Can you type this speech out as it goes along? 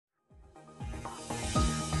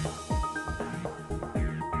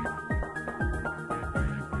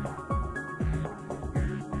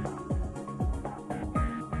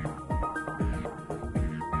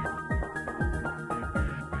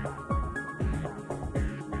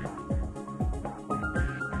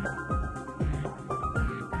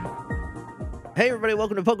Hey everybody,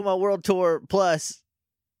 welcome to Pokemon World Tour Plus.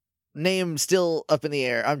 Name still up in the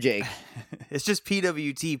air. I'm Jake. It's just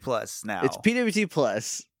PWT Plus now. It's PWT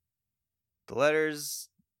Plus. The letters,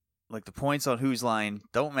 like the points on whose line,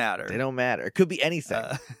 don't matter. They don't matter. It could be anything.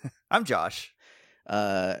 I'm Josh.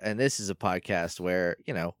 And this is a podcast where,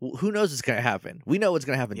 you know, who knows what's going to happen? We know what's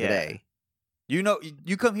going to happen today. You know,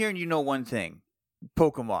 you come here and you know one thing.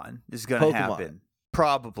 Pokemon is going to happen.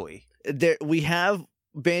 Probably. We have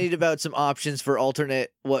bandied about some options for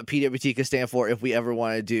alternate what PWT could stand for if we ever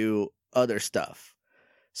want to do other stuff.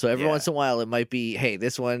 So every once in a while it might be, hey,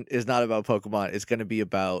 this one is not about Pokemon. It's going to be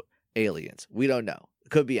about aliens. We don't know. It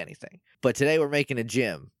could be anything. But today we're making a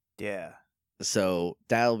gym. Yeah. So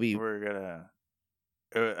that'll be... We're going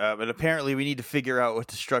to... but apparently we need to figure out what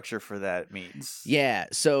the structure for that means. Yeah.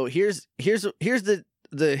 So here's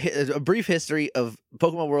a brief history of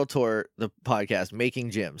Pokemon World Tour, the podcast,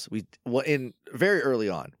 making gyms. Very early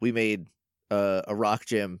on, we made a rock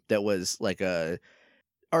gym that was like a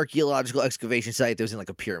archaeological excavation site that was in like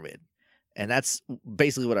a pyramid. And that's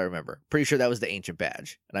basically what I remember. Pretty sure that was the ancient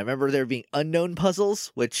badge. And I remember there being unknown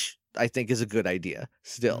puzzles, which I think is a good idea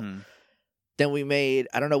still. Mm-hmm. Then we made,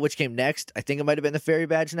 I don't know which came next. I think it might have been the fairy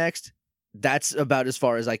badge next. That's about as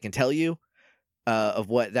far as I can tell you of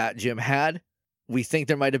what that gym had. We think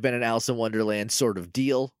there might have been an Alice in Wonderland sort of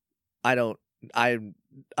deal. I don't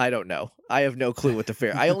know. I have no clue what the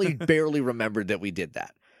fair. I only barely remembered that we did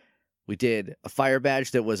that. We did a fire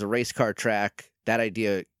badge that was a race car track. That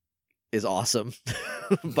idea is awesome,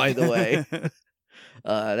 by the way.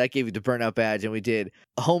 That gave you the burnout badge, and we did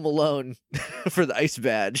a Home Alone for the ice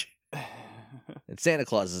badge. And Santa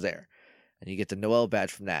Claus is there. And you get the Noel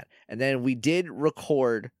badge from that. And then we did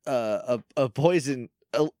record a poison,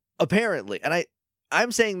 apparently. And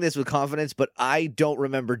I'm saying this with confidence, but I don't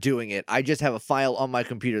remember doing it. I just have a file on my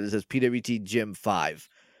computer that says PWT Gym 5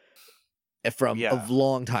 from a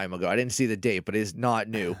long time ago. I didn't see the date, but it is not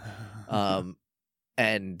new.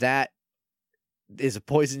 And that is a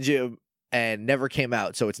poison gym and never came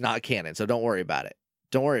out, so it's not canon. So don't worry about it.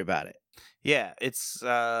 Don't worry about it. Yeah, it's...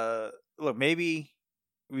 Look, maybe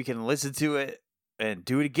we can listen to it and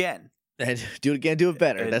do it again. And do it again, do it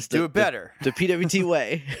better. That's do it better. The PWT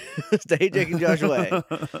way. The Hey Jake and Josh way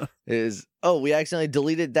is, we accidentally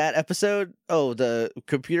deleted that episode. Oh, the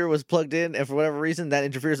computer was plugged in, and for whatever reason, that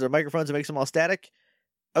interferes with the microphones and makes them all static.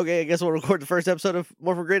 Okay, I guess we'll record the first episode of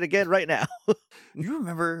Morphin Grid again right now. You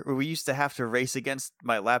remember when we used to have to race against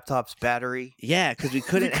my laptop's battery? Yeah, because we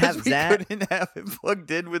couldn't have that. We couldn't have it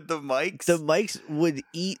plugged in with the mics. The mics would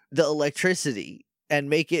eat the electricity and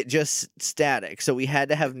make it just static, so we had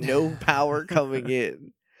to have no power coming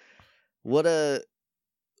in. What a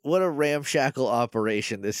ramshackle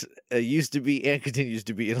operation this used to be and continues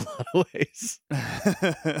to be in a lot of ways.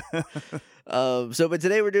 But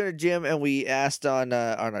today we're doing a gym, and we asked on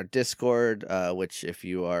our Discord, which if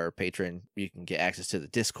you are a patron, you can get access to the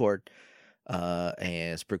Discord, and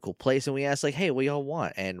it's a pretty cool place. And we asked like, hey, what y'all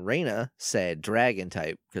want? And Raina said dragon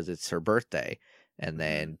type because it's her birthday, and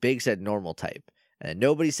then Big said normal type, and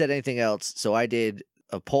nobody said anything else. So I did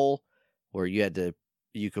a poll where you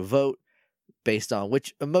could vote based on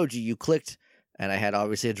which emoji you clicked, and I had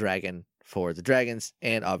obviously a dragon for the dragons,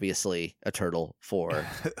 and obviously a turtle for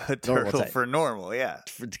a turtle for normal, yeah.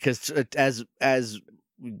 Because as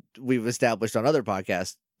we've established on other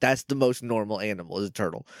podcasts, that's the most normal animal is a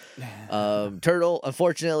turtle. Turtle,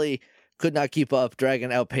 unfortunately, could not keep up.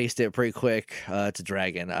 Dragon outpaced it pretty quick. It's a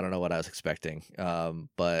dragon. I don't know what I was expecting.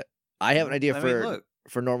 But I have an idea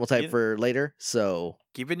for normal type for later. So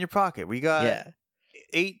keep it in your pocket. We got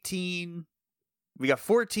 18. We got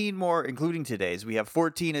 14 more, including today's. We have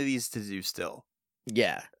 14 of these to do still.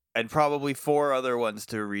 Yeah. And probably 4 other ones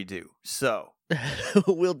to redo. So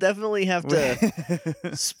we'll definitely have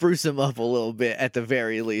to spruce them up a little bit at the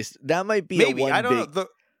very least. That might be maybe. I don't know.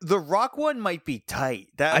 The rock one might be tight.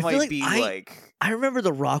 That might be like... I remember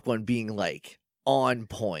the rock one being like on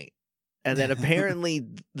point. And then apparently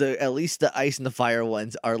at least the ice and the fire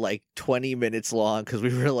ones are like 20 minutes long because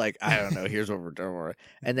we were like, I don't know, here's what we're doing.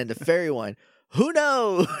 And then the fairy one, who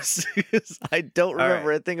knows? I don't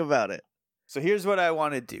remember a thing about it. So here's what I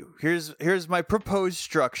want to do. Here's my proposed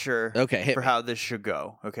structure for how this should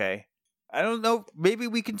go. Okay. I don't know. Maybe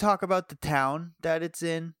we can talk about the town that it's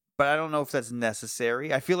in, but I don't know if that's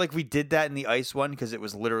necessary. I feel like we did that in the ice one because it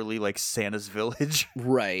was literally like Santa's village.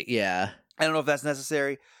 Right. Yeah. I don't know if that's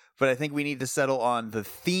necessary, but I think we need to settle on the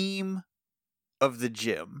theme of the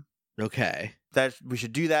gym. Okay. That we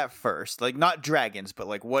should do that first. Like not dragons, but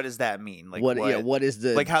like what does that mean? Like what is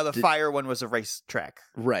the like how the fire one was a race track.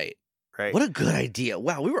 Right. right? What a good idea!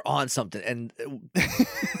 Wow, we were on something, and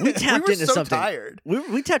we tapped we were into so something. Tired.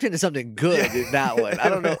 We tapped into something good in that one. I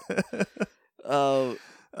don't know.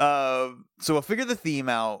 So we'll figure the theme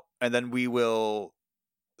out, and then we will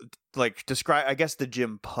like describe. I guess the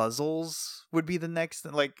gym puzzles would be the next,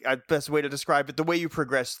 like best way to describe it. The way you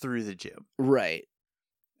progress through the gym, right?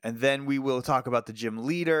 And then we will talk about the gym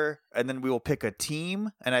leader, and then we will pick a team.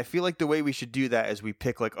 And I feel like the way we should do that is we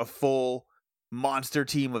pick like a full monster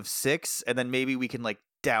team of 6, and then maybe we can like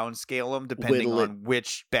downscale them depending on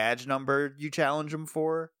which badge number you challenge them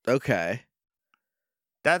for. Okay.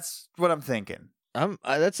 That's what I'm thinking.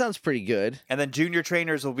 That sounds pretty good. And then junior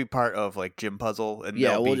trainers will be part of like gym puzzle, and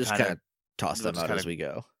we'll just kind of toss them out as we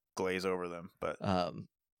go. Glaze over them, but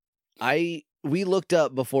we looked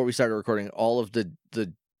up before we started recording all of the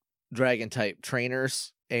dragon type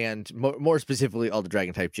trainers, and more specifically all the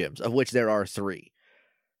dragon type gyms, of which there are 3.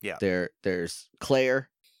 Yeah. There's Claire,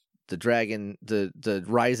 the dragon, the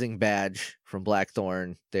rising badge from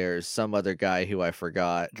Blackthorn. There's some other guy who I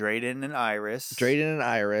forgot. Drayden and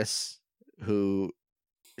Iris, who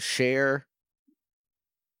share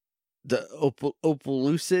the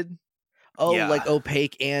opal-lucid. Oh, yeah. Like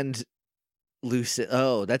opaque and lucid.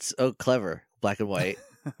 Oh, that's clever. Black and white.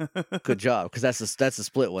 Good job, because that's a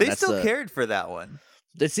split one. They still cared for that one.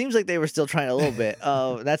 It seems like they were still trying a little bit.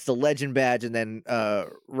 That's the legend badge, and then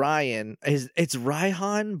Ryan it's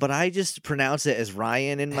Raihan, but I just pronounce it as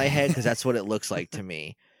Ryan in my head because that's what it looks like to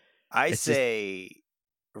me. I say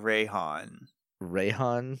Raihan,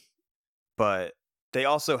 but they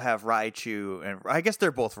also have Raichu, and I guess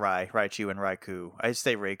they're both Raichu and Raikou. I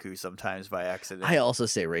say Raikou sometimes by accident. I also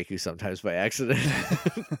say Raikou sometimes by accident.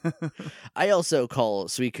 I also call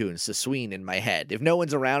Suicune Sasween in my head. If no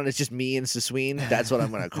one's around and it's just me and Sasween, that's what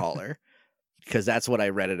I'm going to call her. Because that's what I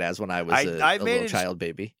read it as when I was a little child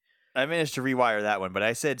baby. I managed to rewire that one, but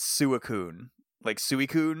I said Suicune. Like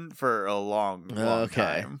Suicune for a long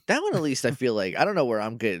time. That one at least I feel like, I don't know where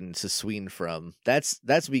I'm getting Sasween from. That's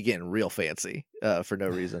me getting real fancy for no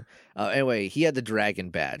reason. Anyway, he had the dragon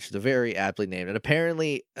badge, the very aptly named. And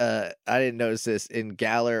apparently, I didn't notice this in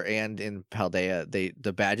Galar and in Paldea,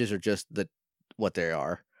 the badges are just what they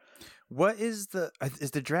are. What is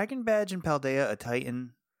the dragon badge in Paldea a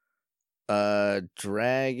Titan?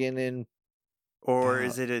 Dragon in, or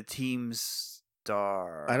is it a Team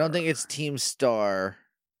Star? I don't think it's Team Star.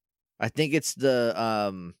 I think it's the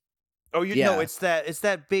Oh, no, it's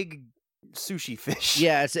that big sushi fish.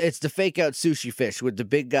 Yeah, it's the fake out sushi fish with the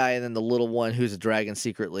big guy and then the little one who's a dragon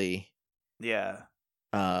secretly. Yeah.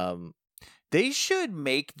 They should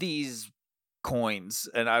make these coins,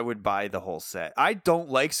 and I would buy the whole set. I don't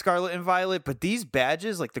like Scarlet and Violet, but these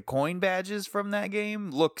badges, like the coin badges from that game,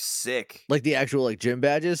 look sick. Like the actual like gym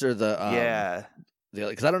badges, or the yeah.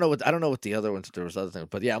 Because I don't know what the other ones. There was other things,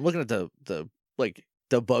 but yeah, I'm looking at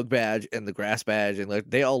the bug badge and the grass badge, and like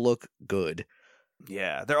they all look good.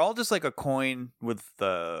 Yeah, they're all just like a coin with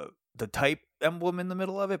the type emblem in the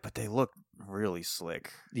middle of it, but they look really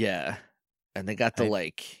slick. Yeah, and they got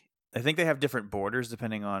I think they have different borders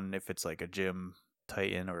depending on if it's like a gym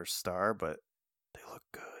Titan or star, but they look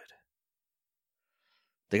good.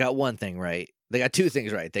 They got one thing right. They got 2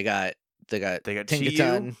 things right. They got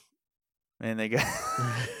Tinkaton. And they got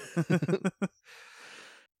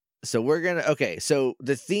So we're gonna so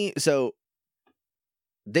the theme, so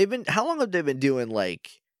how long have they been doing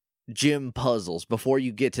like gym puzzles before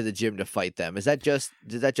you get to the gym to fight them? Did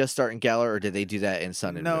that just start in Galar, or did they do that in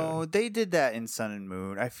Sun and Moon? No, they did that in Sun and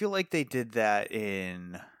Moon. I feel like they did that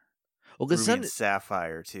in Ruby and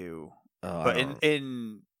Sapphire too. But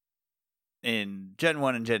in Gen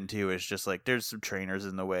 1 and Gen 2, it's just like there's some trainers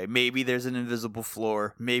in the way. Maybe there's an invisible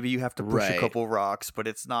floor. Maybe you have to push a couple rocks, but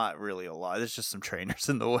it's not really a lot. There's just some trainers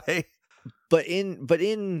in the way. But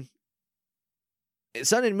in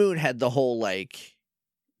Sun and Moon had the whole like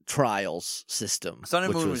trials system. Sun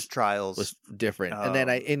and Moon was trials. Was different. And then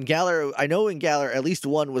in Galar, at least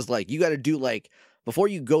one was like you got to do like before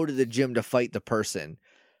you go to the gym to fight the person,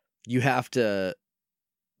 you have to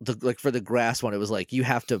like for the grass one, it was like you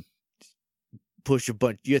have to push a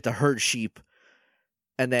bunch. You have to herd sheep,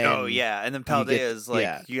 and then and then Paldea is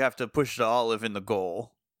like you have to push the olive in the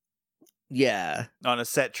goal. Yeah, on a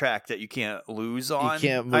set track that you can't lose on. You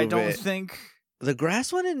can't move I don't think the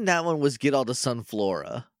grass one in that one was get all the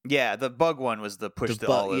sunflora. Yeah, the bug one was the push the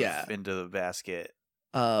olive into the basket.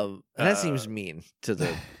 And that seems mean to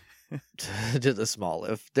the to the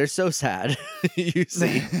Smoliv. They're so sad. You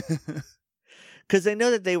see, because they know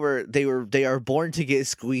that they are born to get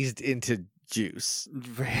squeezed into juice.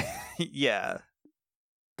 Yeah,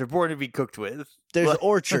 they're born to be cooked with. There's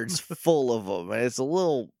orchards full of them, and it's a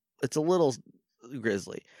little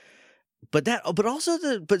grisly. But also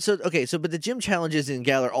the gym challenges in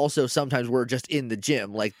Galar also sometimes were just in the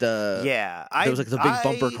gym, like there was like the big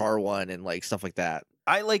bumper car one and like stuff like that.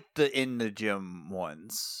 I like the in the gym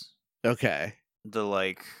ones. Okay. The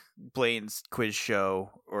like Blaine's quiz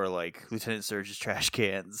show or like Lieutenant Surge's trash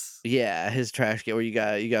cans. Yeah, his trash can where you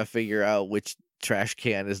got to figure out which trash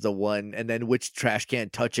can is the one and then which trash can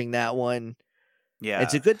touching that one. Yeah.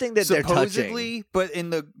 It's a good thing that they're touching.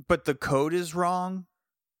 But the code is wrong.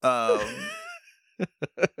 So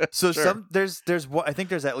sure. there's I think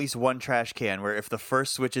there's at least one trash can where if the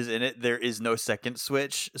first switch is in it, there is no second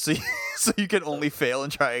switch, so you can only fail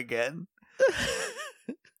and try again.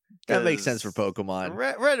 That makes sense for Pokemon.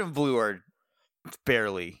 Red and blue are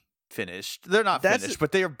barely finished. They're not finished,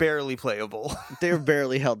 but they are barely playable. They're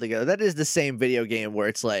barely held together. That is the same video game where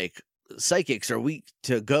it's like psychics are weak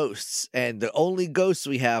to ghosts, and the only ghosts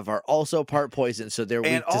we have are also part poison, so they're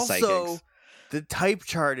weak to psychics. The type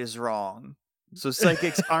chart is wrong. So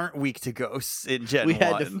psychics aren't weak to ghosts in Gen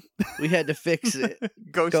 1. We had to fix it.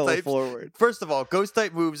 Ghost types forward. First of all, ghost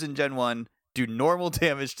type moves in Gen 1 do normal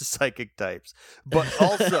damage to psychic types. But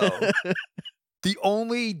also, the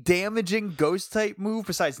only damaging ghost type move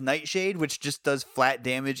besides Nightshade, which just does flat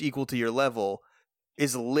damage equal to your level,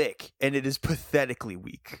 is Lick, and it is pathetically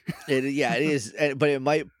weak. It is, but it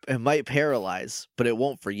might paralyze, but it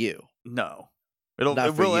won't for you. No. It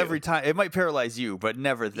will every time. It might paralyze you, but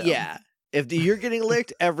never them. Yeah. If you're getting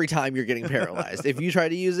licked, every time you're getting paralyzed. If you try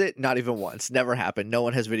to use it, not even once. Never happened. No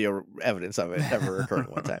one has video evidence of it ever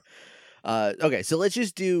occurring one time. Okay, so let's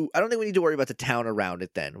just do... I don't think we need to worry about the town around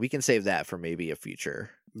it then. We can save that for maybe a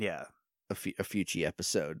future... Yeah. A future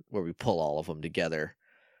episode where we pull all of them together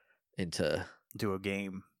into a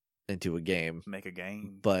game. Into a game. Make a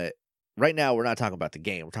game. But right now, we're not talking about the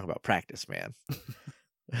game. We're talking about practice, man.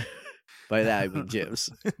 By that I mean gyms.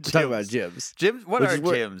 We're talking about gyms. Gyms. What are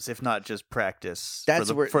gyms if not just practice? That's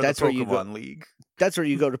for the Pokemon where you go. League. That's where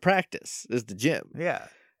you go to practice. Is the gym. Yeah.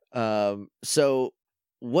 So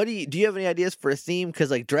what do you have any ideas for a theme? Because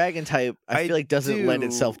like Dragon type, I feel like doesn't lend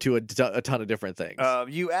itself to a ton of different things.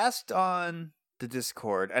 You asked on the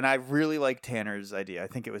Discord, and I really like Tanner's idea. I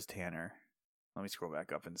think it was Tanner. Let me scroll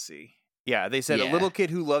back up and see. Yeah, they said a little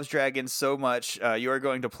kid who loves dragons so much, you are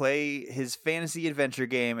going to play his fantasy adventure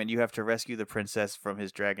game, and you have to rescue the princess from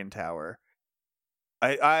his dragon tower.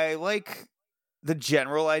 I like the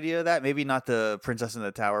general idea of that. Maybe not the princess in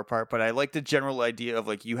the tower part, but I like the general idea of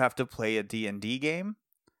like you have to play a D&D game.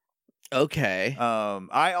 Okay.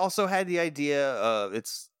 I also had the idea of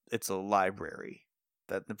it's a library,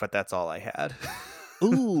 but that's all I had.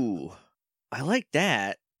 Ooh, I like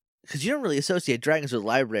that. Because you don't really associate dragons with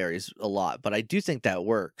libraries a lot, but I do think that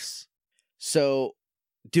works. So,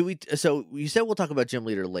 So you said we'll talk about gym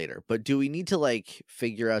leader later, but do we need to like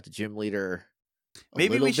figure out the gym leader?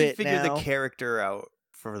 Maybe we should figure the character out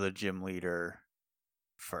for the gym leader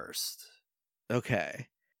first. Okay,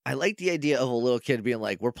 I like the idea of a little kid being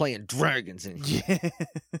like, "We're playing dragons in here." Yeah.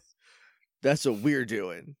 That's what we're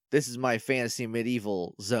doing. This is my fantasy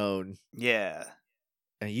medieval zone. Yeah.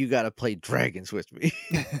 And you got to play dragons with me.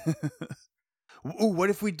 Ooh,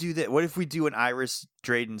 what if we do that? What if we do an Iris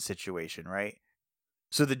Drayden situation, right?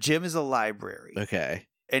 So the gym is a library. Okay.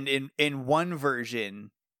 And in one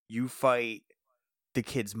version, you fight the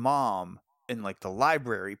kid's mom in like the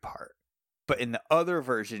library part. But in the other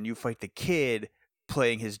version, you fight the kid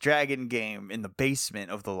playing his dragon game in the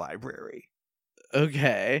basement of the library.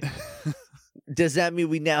 Okay. Does that mean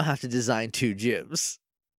we now have to design 2 gyms?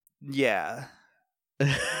 Yeah.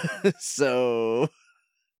 So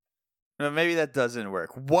maybe that doesn't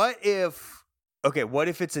work. What if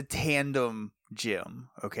it's a tandem gym?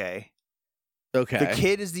 Okay. The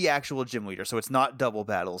kid is the actual gym leader, so it's not double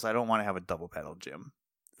battles. I don't want to have a double battle gym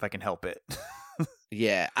if I can help it.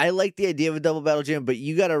 Yeah, I like the idea of a double battle gym, but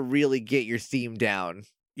you got to really get your theme down.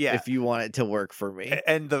 Yeah. If you want it to work for me.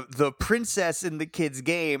 And the princess in the kid's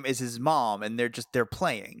game is his mom, and they're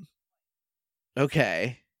playing.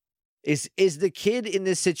 Okay. Is the kid in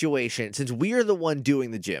this situation, since we are the one doing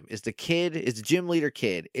the gym, is the gym leader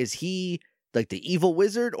kid, is he like the evil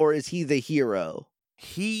wizard or is he the hero?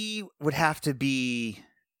 He would have to be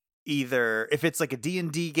either, if it's like a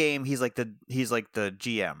D&D game, he's like the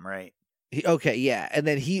GM, right? Okay, yeah. And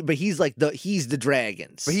then he's the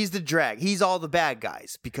dragons. But he's all the bad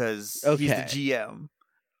guys because he's the GM.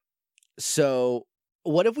 So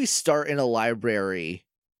what if we start in a library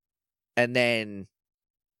and then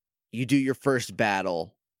you do your first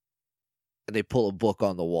battle, and they pull a book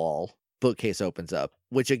on the wall. Bookcase opens up,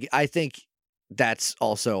 which I think that's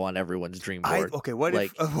also on everyone's dream board. What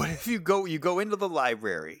if you go into the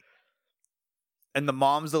library, and the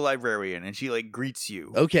mom's the librarian, and she like greets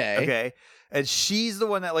you. Okay. And she's the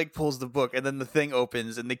one that like pulls the book, and then the thing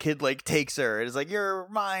opens, and the kid like takes her, and is like, "You're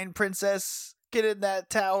mine, princess. Get in that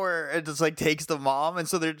tower," and just like takes the mom, and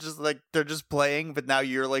so they're just playing, but now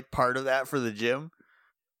you're like part of that for the gym.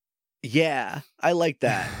 Yeah, I like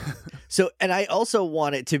that. So, and I also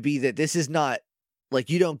want it to be that this is not like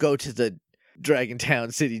you don't go to the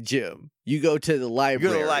Dragontown City gym. You go to the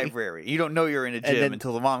library. You go to the library. You don't know you're in a gym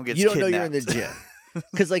until the mom gets kidnapped. You don't know you're in the gym.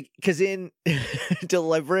 Because until the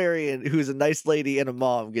librarian, who's a nice lady and a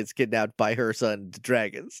mom, gets kidnapped by her son, the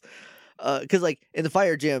dragons. Because like in the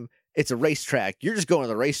fire gym, it's a racetrack. You're just going to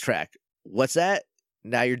the racetrack. What's that?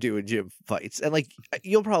 Now you're doing gym fights, and like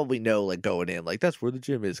you'll probably know like going in like that's where the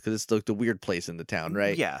gym is because it's like the weird place in the town,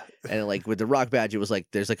 right? Yeah. And like with the rock badge, it was like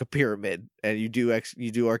there's like a pyramid, and you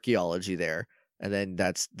do archaeology there, and then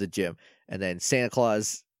that's the gym, and then Santa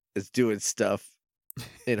Claus is doing stuff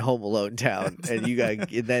in Home Alone town, and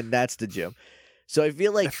then that's the gym. So I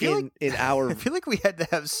feel like in our I feel like we had to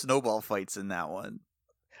have snowball fights in that one.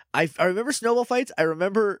 I remember snowball fights. I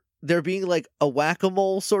remember there being like a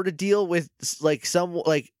whack-a-mole sort of deal with like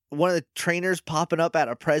one of the trainers popping up at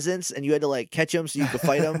a presence, and you had to like catch him so you could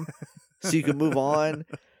fight him, so you could move on.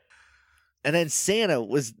 And then Santa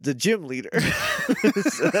was the gym leader.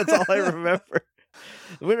 So that's all I remember.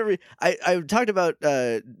 Whenever I talked about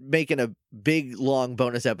making a big long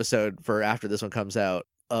bonus episode for after this one comes out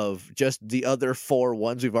of just the other 4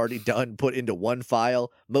 ones we've already done put into one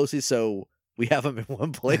file, mostly so we have them in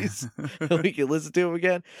one place and we can listen to them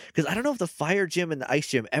again. Because I don't know if the fire gym and the ice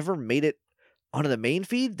gym ever made it onto the main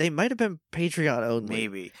feed. They might have been Patreon only.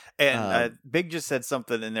 Maybe. And Big just said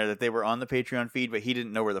something in there that they were on the Patreon feed, but he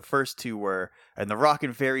didn't know where the first 2 were. And the Rock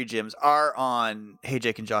and Fairy gyms are on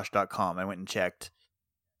heyjakeandjosh.com. I went and checked.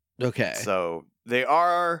 Okay. So they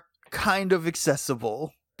are kind of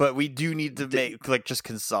accessible, but we do need to make just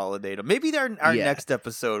consolidate them. Maybe our next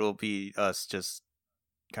episode will be us just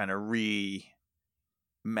kind of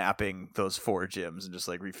mapping those 4 gyms and just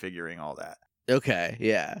like refiguring all that. Okay,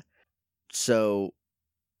 yeah. So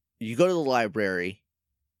you go to the library,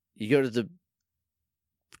 you go to the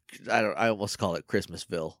I almost call it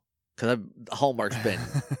Christmasville because Hallmark's been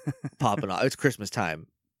popping off. It's Christmas time.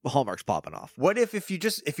 Hallmark's popping off. What if you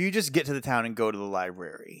just get to the town and go to the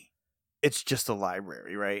library? It's just a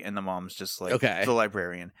library, right? And the mom's just like the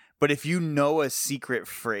librarian. But if you know a secret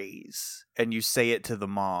phrase and you say it to the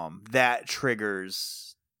mom, that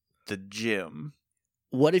triggers the gym.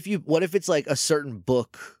 What if it's like a certain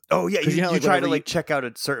book? Oh yeah, you try to like check out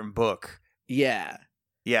a certain book. Yeah.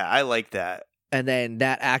 Yeah, I like that. And then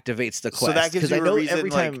that activates the quest. So that gives you a reason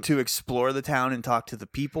like to explore the town and talk to the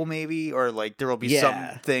people maybe, or like there will be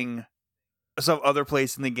some other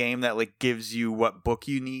place in the game that like gives you what book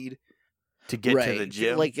you need to get to the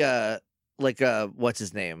gym. Like what's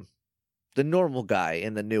his name? The normal guy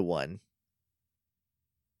in the new one.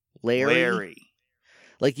 Larry.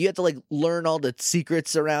 Like you have to like learn all the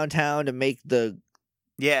secrets around town to make the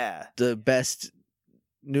best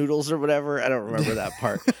noodles or whatever. I don't remember that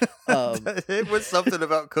part. It was something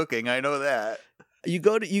about cooking. I know that. You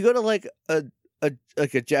go to like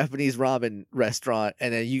a Japanese ramen restaurant,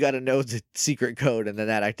 and then you got to know the secret code, and then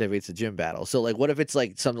that activates the gym battle. So like, what if it's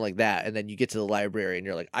like something like that, and then you get to the library, and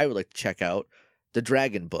you're like, I would like to check out the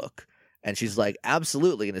Dragon book, and she's like,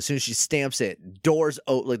 absolutely. And as soon as she stamps it, doors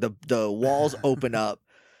like the walls open up.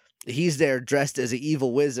 He's there dressed as an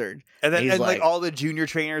evil wizard. And then like all the junior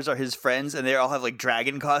trainers are his friends, and they all have like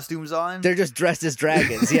dragon costumes on. They're just dressed as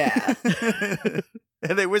dragons, yeah.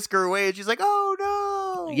 And they whisk her away, and she's like,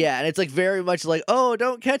 oh no. Yeah, and it's like very much like, oh,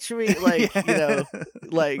 don't catch me. Like, you know,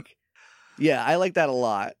 like, yeah, I like that a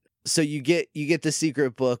lot. So you get the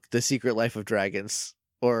secret book, The Secret Life of Dragons,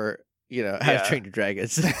 or, you know, How to Train Your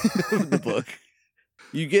Dragons, the book.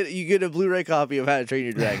 You get a Blu-ray copy of How to Train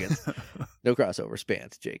Your Dragons. No crossover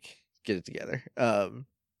spans, Jake. Get it together. And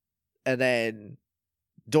then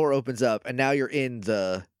door opens up, and now you're in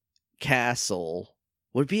the castle.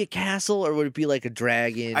 Would it be a castle, or would it be like a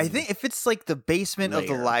dragon? I think if it's like the basement of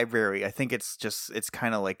the library, I think it's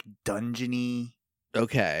kind of like dungeony.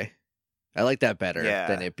 Okay. I like that better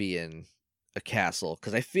than it being a castle,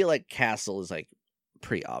 because I feel like castle is like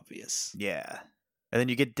pretty obvious. Yeah. And then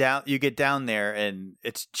you get down there, and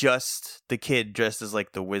it's just the kid dressed as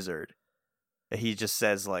like the wizard. He just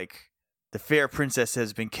says like, the fair princess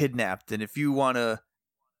has been kidnapped, and if you want to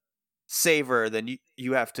save her, then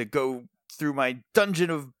you have to go through my dungeon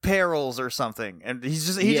of perils or something. And he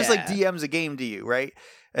just like DMs a game to you, right?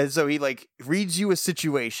 And so he like reads you a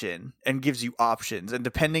situation and gives you options, and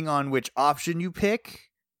depending on which option you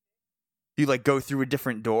pick, you like go through a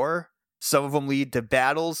different door. Some of them lead to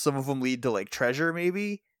battles. Some of them lead to like treasure,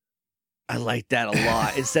 maybe. I like that a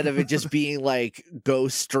lot. Instead of it just being like go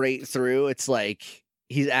straight through, it's like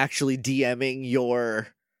he's actually DMing your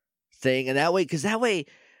thing, and that way,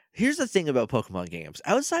 here's the thing about Pokemon games.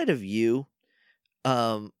 Outside of you,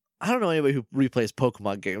 I don't know anybody who replays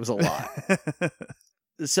Pokemon games a lot.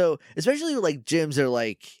 So especially like gyms are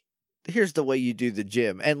like, here's the way you do the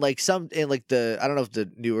gym, and like I don't know if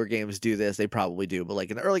the newer games do this, they probably do, but like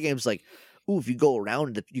in the early games, like, ooh, if you go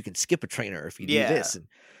around, you can skip a trainer if you do this, and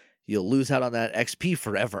you'll lose out on that XP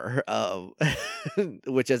forever.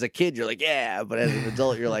 Which as a kid you're like, yeah, but as an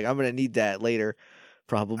adult you're like, I'm gonna need that later,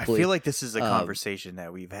 probably. I feel like this is a conversation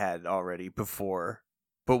that we've had already before.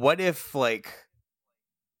 But what if, like,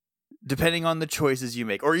 depending on the choices you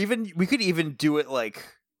make, or even we could even do it like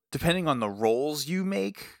depending on the rolls you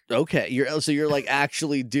make. Okay, you're like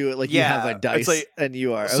actually do it like you have a dice like, and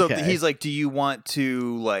you are. So okay. He's like, do you want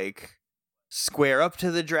to like square up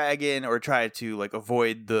to the dragon or try to like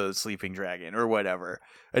avoid the sleeping dragon or whatever?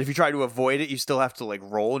 And if you try to avoid it, you still have to like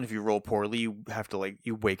roll, and if you roll poorly, you have to like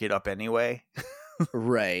you wake it up anyway.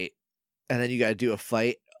 Right, and then you got to do a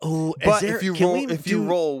fight. Oh, but if you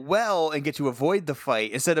roll well and get to avoid the fight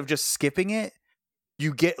instead of just skipping it,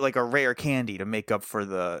 you get like a rare candy to make up for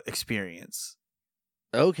the experience.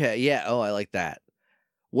 Okay, yeah. Oh, I like that.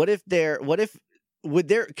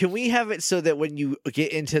 Can we have it so that when you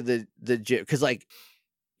get into the gym, because like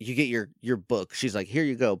you get your book, she's like, here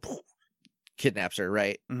you go, kidnaps her,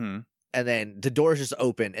 right? Mm-hmm. And then the doors just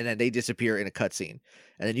open, and then they disappear in a cutscene,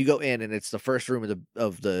 and then you go in, and it's the first room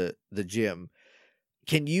of the gym.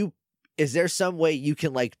 Is there some way you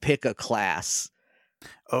can like pick a class?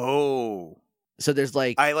 Oh, so there's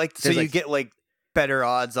like you get like better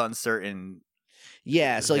odds on certain.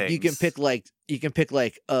 Yeah, so like you can pick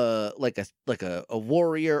a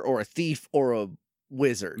warrior or a thief or a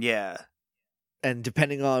wizard. Yeah, and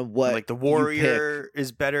depending on what, like the warrior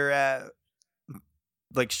is better at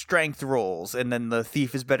like strength rolls, and then the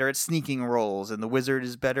thief is better at sneaking rolls, and the wizard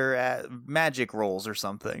is better at magic rolls or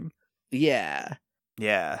something. Yeah.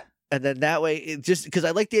 Yeah. And then that way, it just because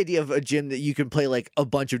I like the idea of a gym that you can play like a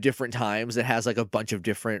bunch of different times that has like a bunch of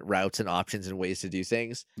different routes and options and ways to do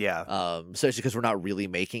things. Yeah. Especially because we're not really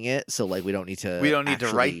making it, so like we don't need to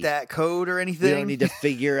write that code or anything. We don't need to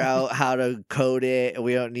figure out how to code it.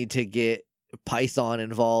 We don't need to get Python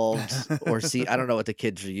involved or C. I don't know what the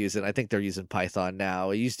kids are using. I think they're using Python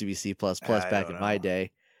now. It used to be C++ back in my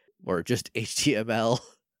day, or just HTML.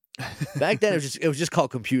 Back then it was just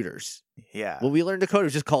called computers. Yeah. When we learned to code, it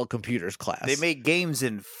was just called computers class. They make games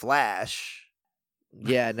in Flash.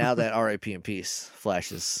 Yeah, now that RIP in peace,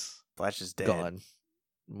 Flash is dead. Gone.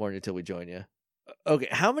 Morning until we join you. Okay,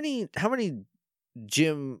 how many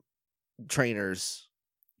gym trainers,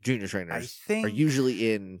 junior trainers, are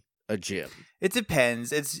usually in a gym? It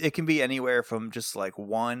depends. It can be anywhere from just like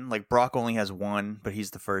one. Like Brock only has one, but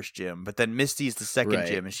he's the first gym. But then Misty's the second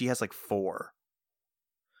gym, and she has like 4.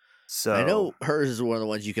 So I know hers is one of the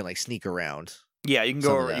ones you can like sneak around. Yeah, you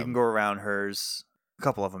can go around hers. A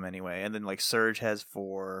couple of them anyway. And then like Surge has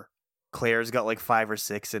 4. Claire's got like 5 or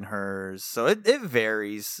 6 in hers. So it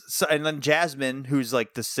varies. So and then Jasmine, who's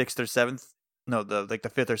like the 6th or 7th, no, the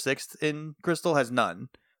 5th or 6th in Crystal, has none.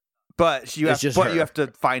 But you have to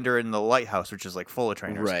find her in the lighthouse, which is like full of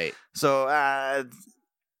trainers. Right. So I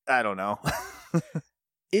don't know.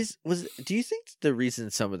 Do you think the reason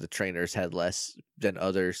some of the trainers had less than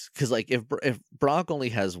others? Because like if Brock only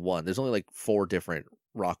has 1, there's only like 4 different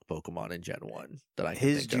rock Pokemon in Gen 1 that I can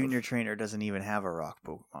His think junior of. trainer doesn't even have a rock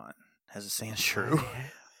Pokemon. Has a Sandshrew.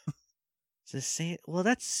 Well,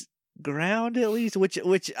 that's ground at least, which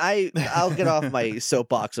I'll get off my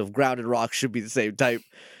soapbox of ground and rock should be the same type.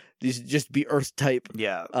 These just be Earth type.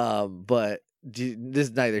 Yeah. But this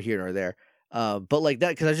is neither here nor there. But like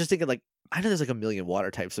that, because I was just thinking like, I know there's like a million water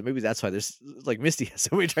types, so maybe that's why there's like Misty has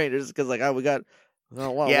so many trainers, because like we got a lot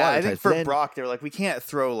of water I think types. for Brock they're like, we can't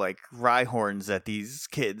throw like Rhyhorns at these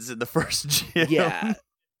kids in the first gym. Yeah,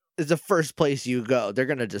 it's the first place you go, they're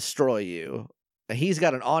gonna destroy you. And he's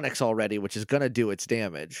got an Onyx already, which is gonna do its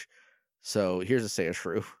damage. So here's a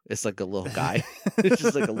Sandshrew. It's like a little guy. It's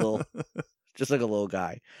just like a little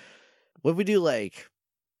guy. What if we do like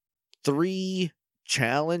 3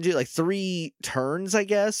 challenges, like 3 turns, I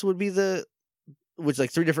guess would be which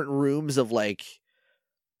like 3 different rooms of like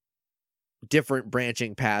different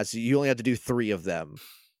branching paths. You only have to do 3 of them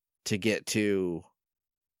to get to.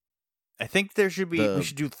 I think we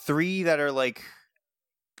should do 3 that are like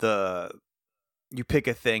you pick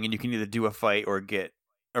a thing and you can either do a fight or get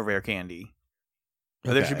a rare candy.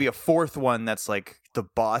 Okay. There should be a 4th one that's like the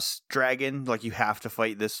boss dragon, like you have to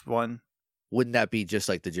fight this one. wouldn't that be just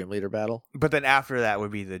like the gym leader battle? But then after that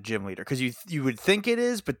would be the gym leader, because you would think it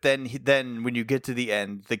is, but then when you get to the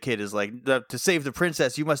end, the kid is like, to save the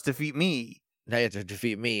princess, you must defeat me. Now you have to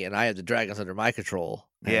defeat me, and I have the dragons under my control.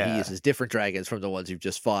 And he uses different dragons from the ones you've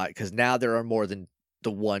just fought, because now there are more than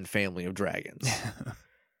the one family of dragons.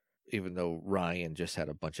 Even though Ryan just had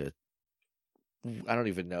a bunch of, I don't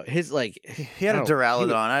even know. He had a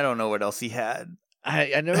Duraludon. I don't know what else he had.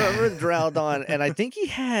 I remember the Duraludon, and I think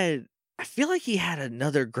I feel like he had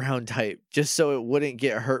another ground type just so it wouldn't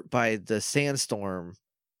get hurt by the sandstorm.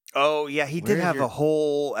 Oh, yeah, he did have a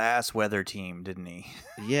whole ass weather team, didn't he?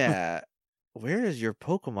 Yeah. Where is your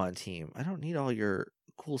Pokemon team? I don't need all your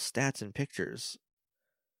cool stats and pictures.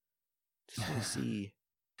 Just want to see.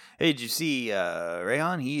 Hey, did you see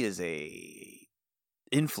Rayon? He is a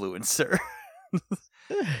influencer.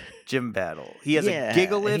 Gym battle. He has a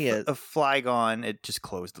Gigalith, a Flygon. It just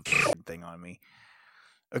closed the fucking thing on me.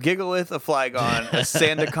 A Gigalith, a Flygon, a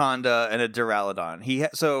Sandaconda, and a Duraludon.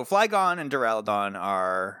 So Flygon and Duraludon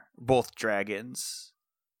are both dragons.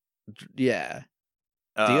 Yeah.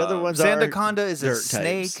 The other ones Sandaconda is a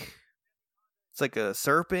snake. Types. It's like a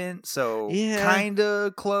serpent, so kind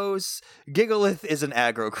of close. Gigalith is an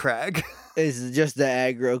aggro crag. It's just the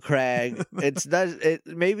aggro crag. It's not.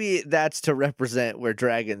 Maybe that's to represent where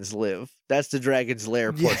dragons live. That's the dragon's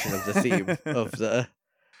lair portion of the theme of the.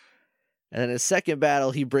 And in his second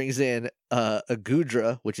battle, he brings in a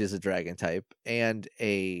Gudra, which is a dragon type, and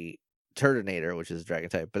a Turtonator, which is a dragon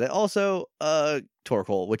type, but then also a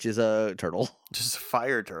Torkoal, which is a turtle. Just a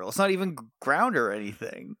fire turtle. It's not even ground or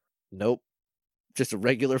anything. Nope. Just a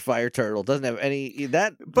regular fire turtle. Doesn't have any...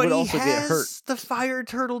 That but would also get hurt. But he has the fire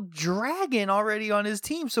turtle dragon already on his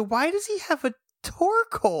team, so why does he have a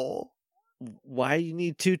Torkoal? Why do you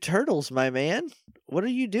need two turtles, my man? What are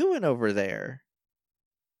you doing over there?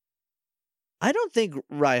 I don't think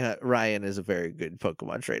Ryan is a very good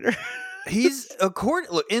Pokemon trainer. He's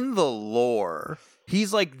in the lore,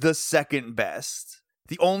 he's like the second best.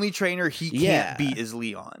 The only trainer he can't beat is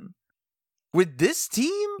Leon. With this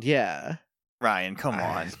team? Yeah. Ryan, come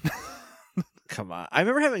on. Come on. I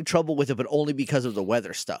remember having trouble with it, but only because of the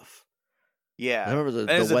weather stuff. Yeah. I remember the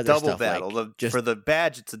weather a double stuff, battle. Like, for the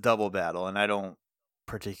badge, it's a double battle, and I don't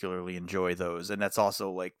particularly enjoy those. And that's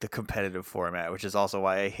also like the competitive format, which is also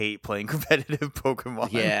why I hate playing competitive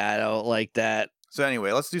Pokemon. Yeah, I don't like that. So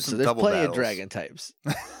anyway, let's do some double battles. There's plenty battles. of dragon types.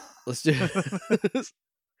 Let's do.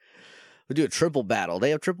 We do a triple battle.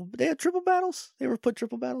 They have triple battles. They ever put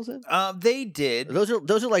triple battles in? They did. Those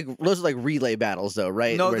are like relay battles though,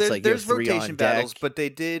 right? No, where there's rotation battles, but they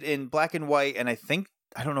did in Black and White, and I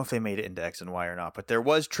don't know if they made it into X and Y or not, but there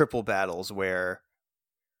was triple battles where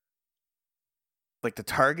like the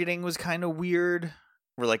targeting was kind of weird.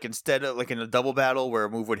 Where like instead of like in a double battle where a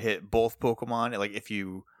move would hit both Pokemon, like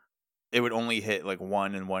it would only hit like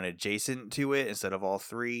one and one adjacent to it instead of all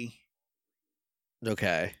three.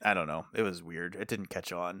 Okay. I don't know. It was weird. It didn't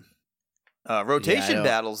catch on. Rotation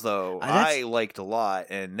battles, though, I liked a lot,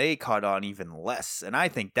 and they caught on even less. And I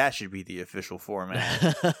think that should be the official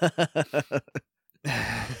format.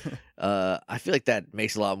 I feel like that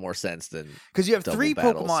makes a lot more sense than because you have three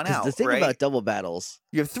Pokemon out. The thing about double battles,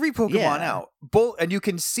 you have three Pokemon out, and you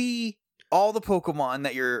can see all the Pokemon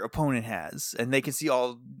that your opponent has, and they can see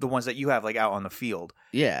all the ones that you have like out on the field.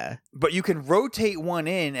 Yeah. But you can rotate one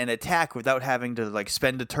in and attack without having to like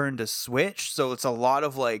spend a turn to switch. So it's a lot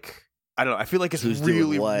of like, I don't know. I feel like it's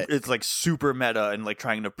it's like super meta and like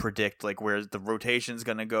trying to predict like where the rotation's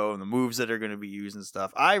going to go and the moves that are going to be used and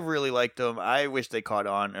stuff. I really liked them. I wish they caught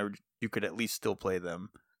on, or you could at least still play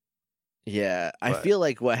them. Yeah. I feel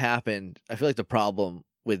like the problem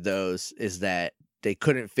with those is that they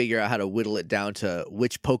couldn't figure out how to whittle it down to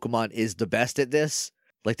which Pokemon is the best at this,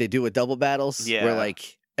 like they do with double battles. Yeah. Where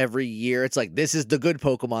like every year it's like, this is the good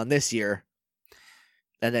Pokemon this year.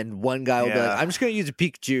 And then one guy will be like, I'm just going to use a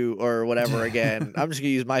Pikachu or whatever again. I'm just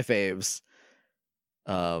going to use my faves.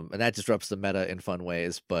 And that disrupts the meta in fun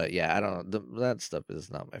ways. But yeah, I don't know. That stuff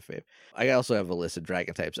is not my fave. I also have a list of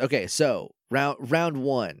dragon types. Okay, so round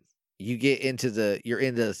one, you're into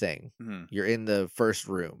the thing. Mm-hmm. You're in the first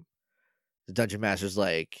room. The Dungeon Master's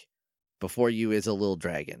like, before you is a little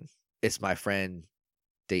dragon. It's my friend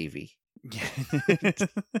Davy.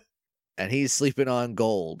 And he's sleeping on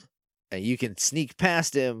gold. And you can sneak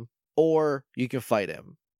past him, or you can fight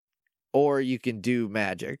him. Or you can do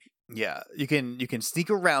magic. Yeah, you can sneak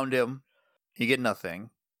around him, you get nothing.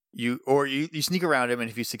 You sneak around him, and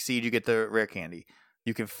if you succeed, you get the rare candy.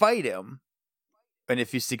 You can fight him, and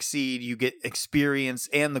if you succeed, you get experience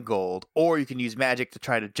and the gold, or you can use magic to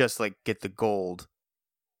try to just like get the gold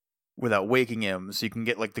without waking him, so you can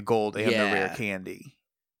get like the gold and the rare candy.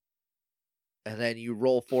 and then you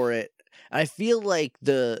roll for it. I feel like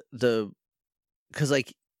because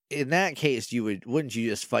like in that case, wouldn't you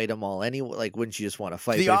just fight them all anyway? Like, wouldn't you just want to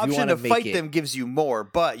fight? The option to fight them gives you more,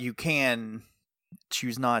 but you can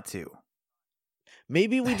choose not to.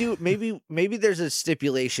 Maybe we do. Maybe there's a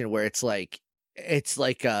stipulation where it's like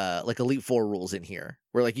Elite Four rules in here,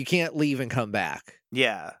 where like you can't leave and come back.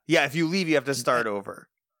 Yeah. If you leave, you have to start over.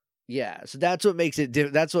 Yeah, so that's what makes it.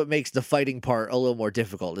 That's what makes the fighting part a little more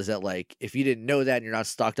difficult. Is that like if you didn't know that and you're not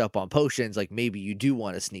stocked up on potions, like maybe you do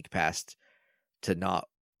want to sneak past to not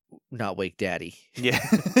wake Daddy. Yeah,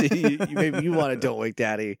 maybe you want to don't wake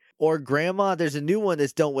Daddy or Grandma. There's a new one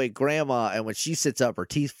that's don't wake Grandma, and when she sits up, her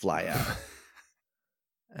teeth fly out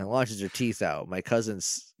and launches her teeth out. My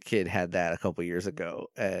cousin's kid had that a couple years ago,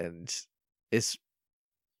 and it's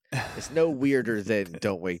no weirder than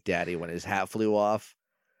don't wake Daddy when his hat flew off.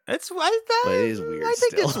 But it is weird. I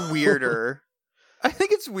think it's weirder. I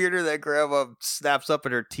think it's weirder that Grandma snaps up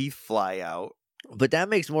and her teeth fly out. But that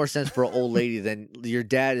makes more sense for an old lady than your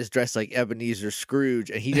dad is dressed like Ebenezer Scrooge,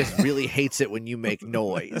 and he just really hates it when you make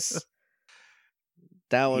noise.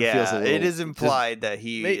 That one feels a little... it is implied that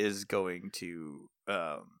he is going to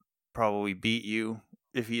probably beat you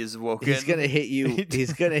if he is woken. He's gonna hit you.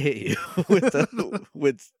 He's gonna hit you with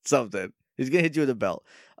something. He's gonna hit you with a belt.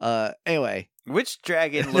 Anyway. Which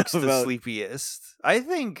dragon looks the sleepiest? I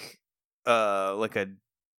think like a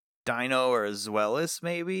Dino or a Zweilous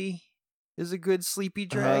maybe is a good sleepy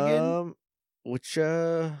dragon. Which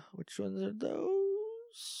ones are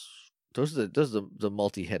those? Those are the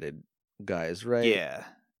multi-headed guys, right? Yeah.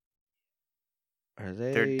 Are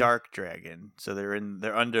they? They're dark dragon, so they're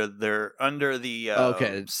under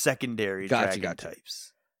the secondary dragon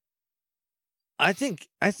types. I think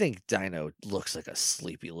Dino looks like a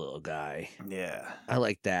sleepy little guy. Yeah. I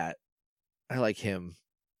like that. I like him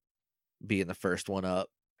being the first one up.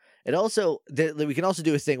 And also, we can also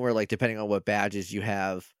do a thing where, like, depending on what badges you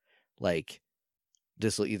have, like,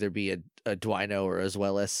 this will either be a Dwino or a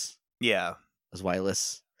Zweilous. Yeah. A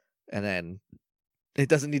Zweilous. And then it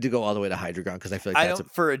doesn't need to go all the way to Hydreigon, because I feel like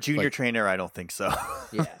for a junior trainer, I don't think so.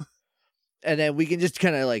 Yeah. And then we can just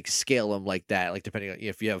kind of like scale them like that, like depending on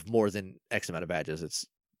if you have more than X amount of badges, it's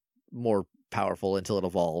more powerful until it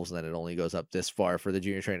evolves, and then it only goes up this far for the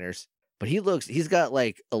junior trainers. But he's got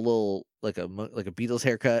like a little like a Beatles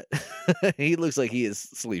haircut. He looks like he is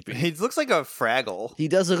sleeping. He looks like a Fraggle. He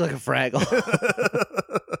does look like a Fraggle.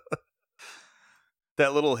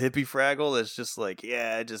 That little hippie Fraggle that's just like,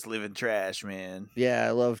 I just live in trash, man. Yeah,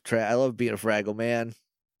 I love being a Fraggle, man.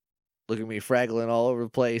 Look at me fraggling all over the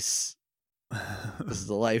place. This is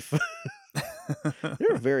the life.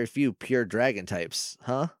 There are very few pure dragon types,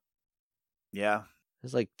 huh? Yeah.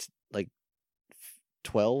 There's like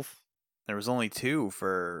 12. There was only 2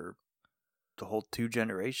 for the whole 2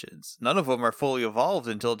 generations. None of them are fully evolved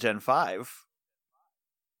until Gen 5.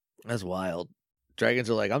 That's wild. Dragons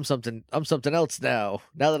are like, I'm something else now.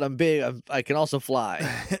 Now that I'm big, I can also fly.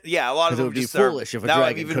 Yeah, a lot of them would be foolish if a now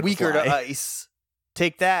dragon I'm even weaker fly. to ice.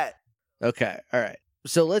 Take that. Okay, all right.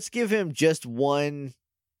 So let's give him just one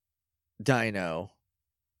Dino.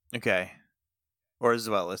 Okay. Or as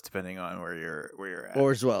well as depending on where you're at.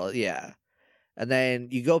 Or as well, yeah. And then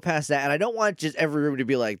you go past that, and I don't want just every room to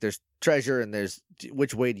be like there's treasure and there's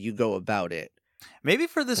which way do you go about it. Maybe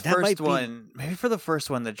for this first one,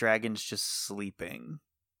 the dragon's just sleeping.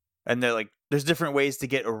 And they're like there's different ways to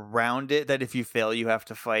get around it that if you fail you have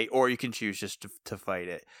to fight, or you can choose just to fight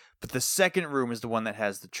it. But the second room is the one that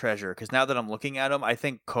has the treasure, because now that I'm looking at them, I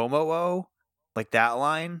think Komo-o, like that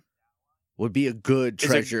line, would be a good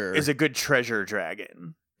treasure. Is a good treasure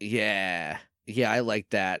dragon. Yeah, I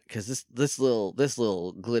like that, because this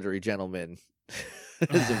little glittery gentleman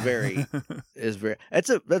is very.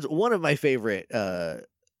 That's one of my favorite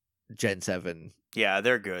Gen 7. Yeah,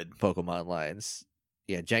 they're good Pokemon lines.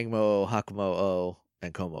 Yeah, Jangmo-o, Hakumo-o,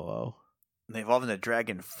 and Komo-o. They evolve into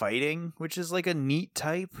dragon fighting, which is like a neat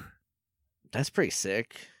type. That's pretty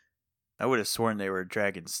sick. I would have sworn they were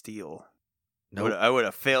dragon steel. Nope. I would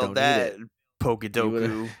have failed that.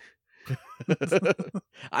 Pokedoku.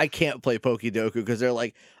 I can't play Pokedoku because they're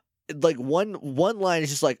like one line is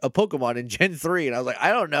just like a Pokemon in Gen 3, and I was like,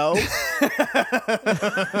 I don't know.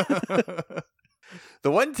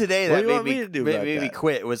 The one today that made me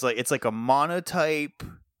quit was like it's like a monotype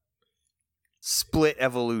split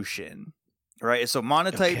evolution. Right, so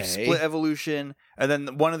monotype split evolution, and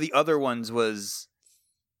then one of the other ones was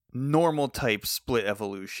normal type split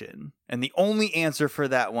evolution, and the only answer for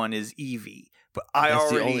that one is Eevee. But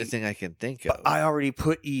that's the only thing I can think of. But I already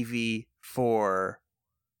put Eevee for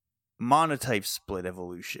monotype split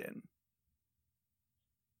evolution,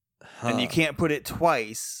 and you can't put it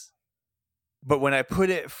twice But when I put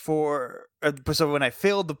it so when I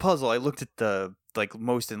failed the puzzle, I looked at the like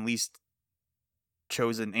most and least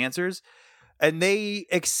chosen answers, and they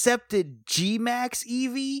accepted G-Max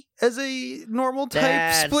Eevee as a normal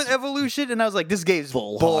type split evolution, and I was like, this game's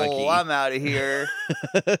bull. I'm out of here.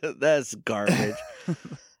 That's garbage.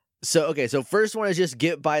 So first one is just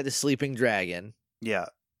get by the sleeping dragon. Yeah.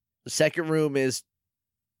 The second room is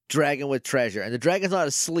dragon with treasure, and the dragon's not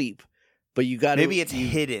asleep, but you got maybe it's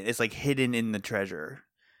hidden. It's like hidden in the treasure.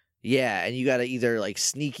 Yeah, and you got to either like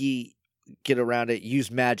sneaky get around it,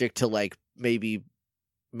 use magic to like maybe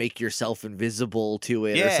make yourself invisible to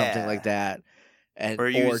it or something like that, or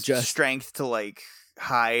use just strength to like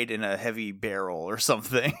hide in a heavy barrel or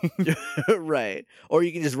something. Right. Or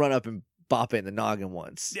you can just run up and bop it in the noggin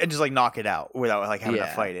once and just like knock it out without like having to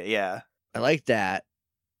fight it. Yeah, I like that.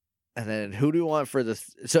 And then who do you want for the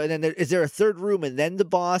and then is there a third room and then the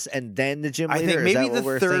boss and then the gym leader? I think maybe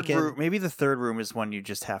the third room. Maybe the third room is one you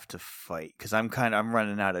just have to fight, because I'm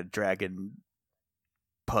running out of dragon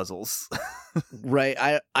puzzles.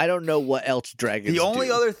 Right. I don't know what else dragons the only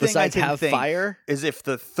do. other thing besides I can have think fire is if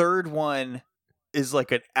the third one is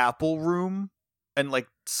like an apple room, and like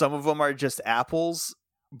some of them are just apples,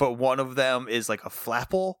 but one of them is like a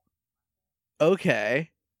flapple.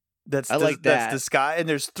 Okay. That's the sky, and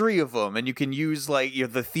there's 3 of them, and you can use like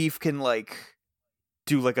the thief can like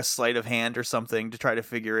do like a sleight of hand or something to try to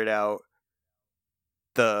figure it out.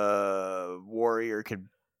 The warrior can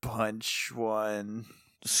punch one,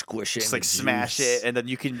 squish it, just like smash it, and then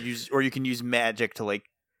you can use magic to like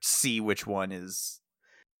see which one is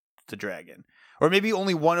the dragon. Or maybe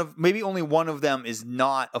only one of them is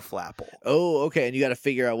not a flapple. Oh, okay, and you got to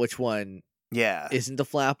figure out which one isn't the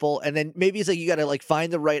flapple, and then maybe it's like you gotta like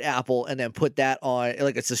find the right apple and then put that on,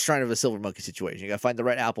 like it's a Shrine of a Silver Monkey situation. You gotta find the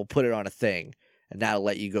right apple, put it on a thing, and that'll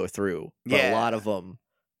let you go through. But a lot of them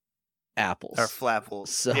apples are flapples.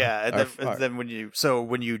 So, and then when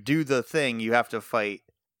you do the thing, you have to fight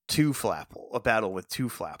a battle with 2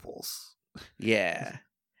 flapples. Yeah.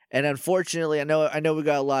 And unfortunately, I know we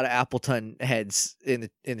got a lot of Appleton heads in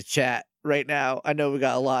the chat right now. I know we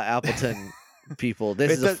got a lot of Appleton people.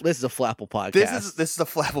 This is a Flapple podcast. This is a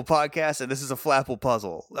Flapple podcast, and this is a Flapple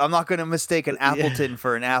puzzle. I'm not going to mistake an Appleton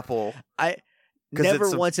for an apple. I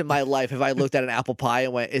never once in my life have I looked at an apple pie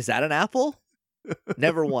and went, "Is that an apple?"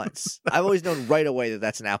 Never once. I've always known right away that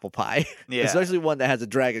that's an apple pie. Yeah. Especially one that has a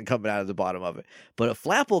dragon coming out of the bottom of it. But a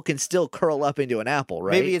Flapple can still curl up into an apple,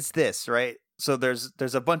 right? Maybe it's this, right? So there's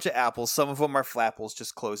a bunch of apples. Some of them are flapples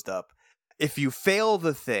just closed up. If you fail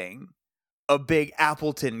the thing, a big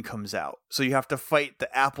Appleton comes out. So you have to fight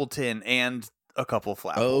the Appleton and a couple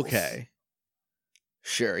flapples. Okay.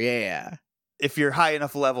 Sure. Yeah. If you're high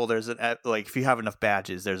enough level, there's if you have enough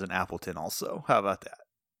badges, there's an Appleton also. How about that?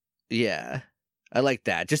 Yeah. I like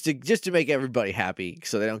that. Just to make everybody happy,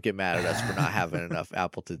 so they don't get mad at us for not having enough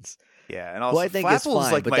Appletons. Yeah, and also I think it's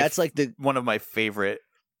fine, but that's like one of my favorite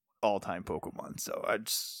all-time Pokemon. So I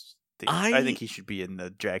think he should be in the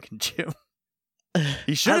Dragon Gym.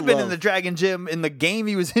 He should have been in the Dragon Gym in the game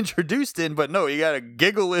he was introduced in, but no, you got a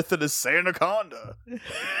Gigalith and a Sandaconda.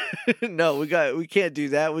 No, we can't do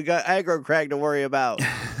that. We got Aggro Crag to worry about.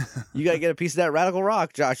 You got to get a piece of that Radical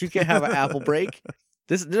Rock, Josh. You can't have an apple break.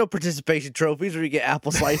 There's no participation trophies where you get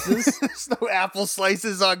apple slices. There's no apple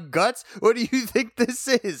slices on Guts. What do you think this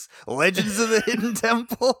is? Legends of the Hidden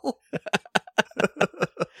Temple?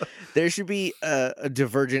 There should be a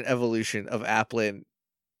divergent evolution of Applin.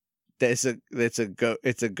 It's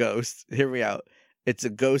a ghost. Hear me out. It's a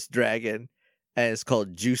ghost dragon, and it's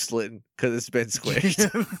called Juicelin because it's been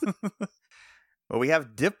squished. Well, we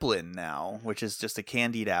have Diplin now, which is just a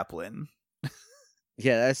candied Applin.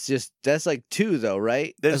 Yeah, that's like 2 though,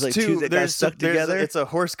 right? There's like 2 that got stuck together. It's a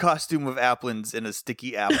horse costume of Applins in a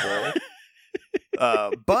sticky apple.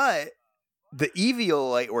 But the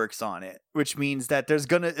Eviolite works on it, which means that it's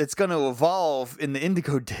gonna evolve in the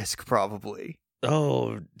Indigo Disc probably.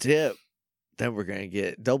 Oh, dip. Then we're going to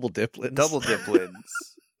get double Diplins. A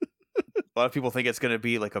lot of people think it's going to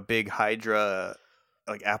be like a big Hydra,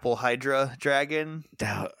 like Apple Hydra dragon.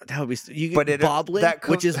 That would be... You get Boblin,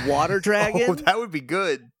 which is water dragon. Oh, that would be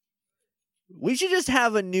good. We should just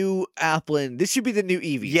have a new Applin. This should be the new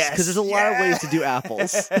Eevees. Yes. Because there's a lot of ways to do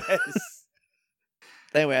apples. Yes.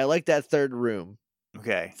 Anyway, I like that third room.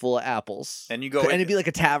 Okay. Full of apples. And you go and it'd be like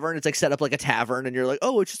a tavern. It's like set up like a tavern, and you're like,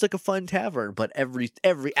 oh, it's just like a fun tavern. But every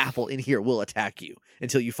apple in here will attack you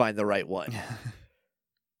until you find the right one.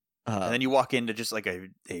 And then you walk into just like a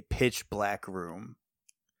pitch black room.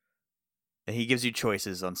 And he gives you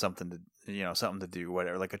choices on something to do,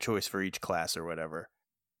 whatever, like a choice for each class or whatever.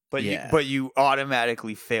 But you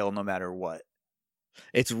automatically fail no matter what.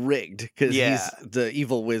 It's rigged because he's the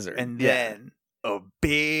evil wizard. And then a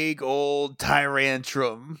big old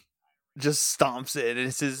Tyrantrum just stomps in.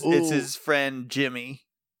 It's his friend Jimmy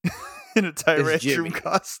in a Tyrantrum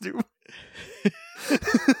costume.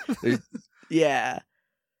 Yeah.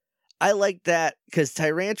 I like that because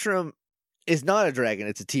Tyrantrum is not a dragon,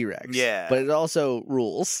 it's a T-Rex. Yeah. But it also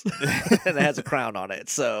rules. And it has a crown on it.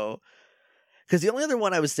 So, because the only other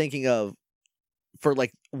one I was thinking of for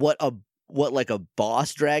like what like a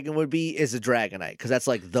boss dragon would be is a Dragonite, because that's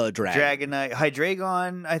like the dragon. Dragonite.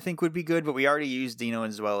 Hydreigon, I think, would be good, but we already used Dino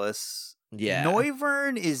and Zweilous. Yeah.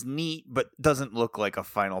 Noivern is neat, but doesn't look like a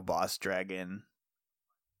final boss dragon.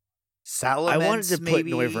 Salamence, I wanted to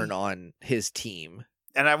maybe put Noivern on his team.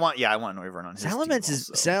 And I want Noivern on his team.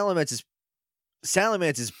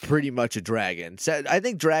 Salamence is pretty much a dragon. I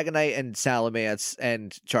think Dragonite and Salamence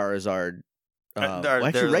and Charizard.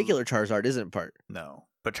 Regular Charizard isn't part. No,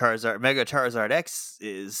 but Mega Charizard X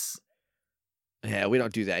is. Yeah, we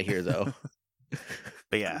don't do that here though.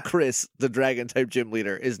 But yeah, Chris, the dragon type gym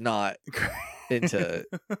leader, is not into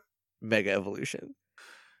Mega Evolution.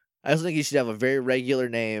 I also think he should have a very regular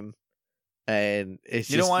name, and it's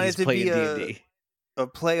you don't want it to be D&D. A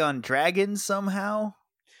play on dragon somehow.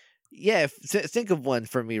 Yeah, think of one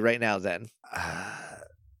for me right now. Then,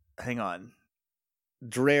 hang on.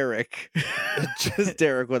 Draric. Just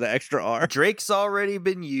Derek with an extra R. Drake's already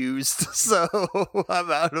been used, so I'm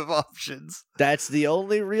out of options. That's the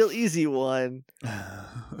only real easy one.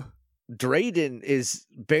 Drayden is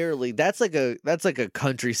barely. That's like a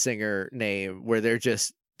country singer name where they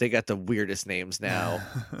got the weirdest names now.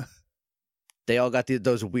 They all got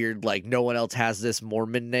those weird, like, no one else has this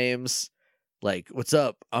Mormon names. Like, what's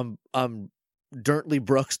up? I'm Dirtly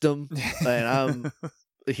Brookstum, and I'm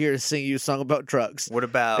here to sing you a song about trucks. What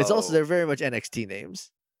about? It's also, they're very much NXT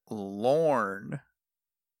names. Lorne.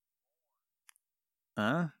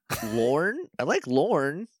 Huh? Lorne? I like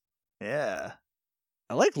Lorne. Yeah.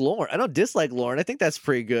 I like Lorne. I don't dislike Lorne. I think that's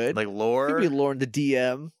pretty good. Like Lore? Could be Lorne the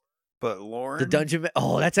DM. But Lorne? The dungeon.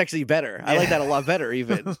 Oh, that's actually better. Yeah. I like that a lot better,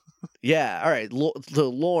 even. Yeah. All right. The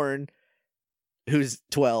Lorne, who's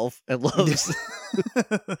 12 and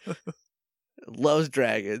loves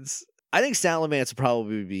dragons. I think Salamence would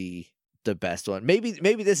probably be the best one. Maybe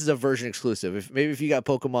this is a version exclusive. If you got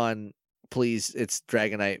Pokemon, please, it's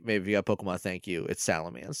Dragonite. Maybe if you got Pokemon, thank you, it's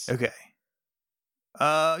Salamence. Okay.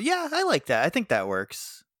 Yeah, I like that. I think that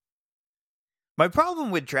works. My problem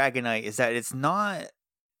with Dragonite is that it's not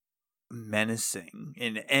menacing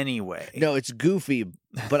in any way. No, it's goofy,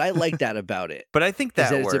 but I like that about it. But I think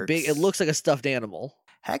that works. It looks like a stuffed animal.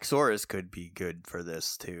 Haxorus could be good for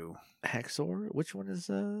this too. Haxor? Which one is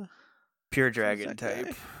pure dragon type?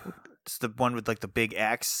 Guy? It's the one with like the big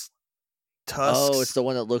axe tusks. Oh, it's the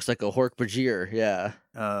one that looks like a Hork-Bajir. Yeah.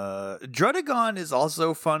 Drudagon is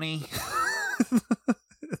also funny.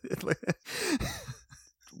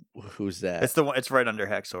 Who's that? It's the one. It's right under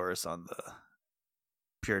Haxorus on the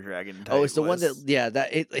pure dragon type. Oh, it's the one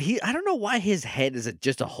that I don't know why his head is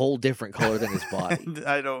just a whole different color than his body.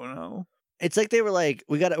 I don't know. It's like they were like,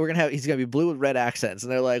 he's gonna be blue with red accents,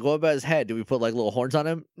 and they're like, what about his head? Do we put like little horns on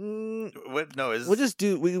him? What? No, we'll just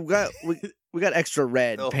do. We got extra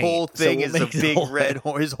red. The paint, whole thing so is a big red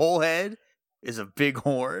horn. His whole head is a big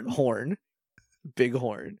horn. Big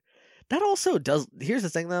horn. That also does. Here's the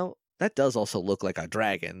thing, though. That does also look like a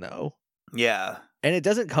dragon, though. Yeah. And it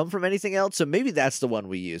doesn't come from anything else, so maybe that's the one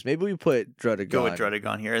we use. Maybe we put Drudagon. Go with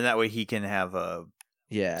Drudagon here, and that way he can have a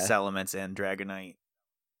Salamence and Dragonite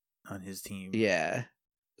on his team. Yeah.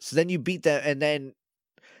 So then you beat that, and then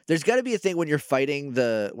there's got to be a thing when you're fighting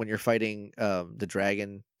the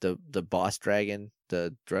dragon, the boss dragon,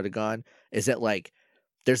 the Drudagon, is that like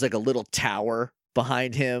there's like a little tower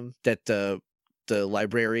behind him that the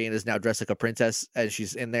librarian is now dressed like a princess as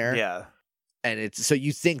she's in there. Yeah. And it's so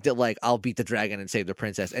you think that like I'll beat the dragon and save the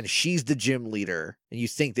princess, and she's the gym leader, and you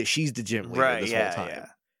think that she's the gym leader this whole time. Yeah.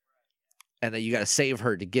 And then you got to save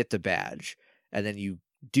her to get the badge, and then you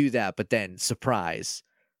do that, but then surprise,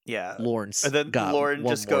 Lorne's and then got Lorne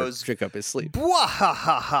one just more goes trick up his sleeve.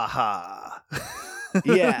 Bwahahaha.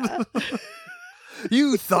 Yeah.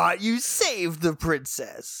 You thought you saved the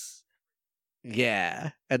princess.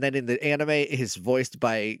 Yeah, and then in the anime, he's voiced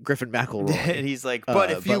by Griffin McElroy, and he's like,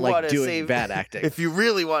 "But if you want to save bad acting, if you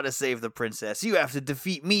really want to save the princess, you have to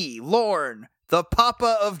defeat me, Lorne, the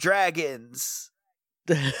Papa of Dragons,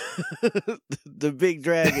 the big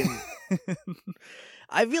dragon."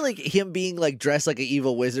 I feel like him being like dressed like an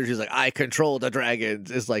evil wizard who's like, "I control the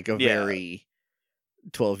dragons," is like a very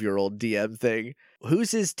 12-year-old DM thing.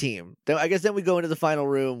 Who's his team? I guess then we go into the final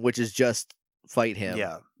room, which is just fight him.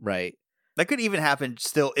 Yeah, right. That could even happen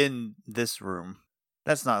still in this room.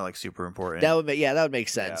 That's not like super important. That would make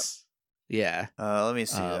sense. Yeah. Let me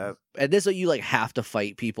see that. And this way you like have to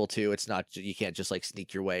fight people too. It's not, you can't just like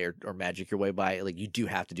sneak your way or magic your way by it. Like you do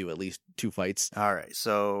have to do at least 2 fights. All right.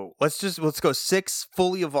 So let's go 6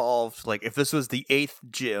 fully evolved. Like if this was the 8th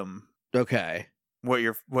gym. Okay. What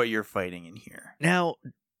you're fighting in here. Now,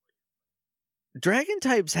 dragon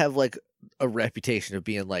types have like a reputation of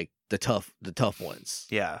being like the tough ones.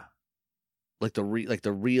 Yeah. Like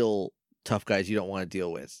the real tough guys you don't want to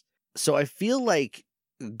deal with. So I feel like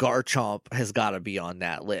Garchomp has got to be on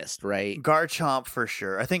that list, right? Garchomp for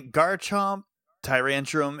sure. I think Garchomp,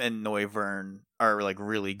 Tyrantrum, and Noivern are like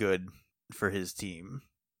really good for his team.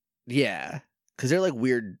 Yeah, because they're like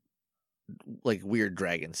weird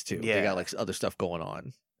dragons too. Yeah. They got like other stuff going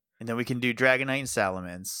on. And then we can do Dragonite and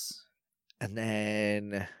Salamence. And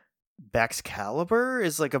then Baxcalibur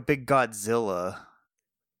is like a big Godzilla.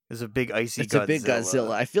 It's a big icy Godzilla. It's a big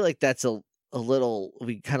Godzilla. I feel like that's a little,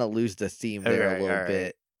 we kind of lose the theme there a little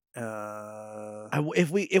bit.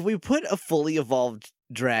 If we put a fully evolved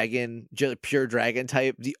dragon, just pure dragon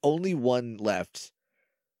type, the only one left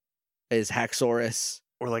is Haxorus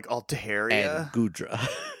or like Altaria and Goodra.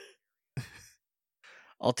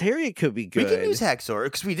 Altaria could be good. We can use Haxorus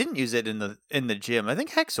because we didn't use it in the gym. I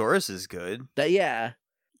think Haxorus is good. Yeah.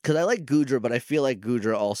 Because I like Goodra, but I feel like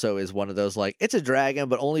Goodra also is one of those, like, it's a dragon,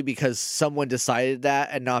 but only because someone decided that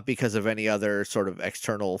and not because of any other sort of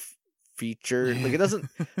external feature. Like, it doesn't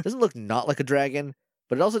look not like a dragon,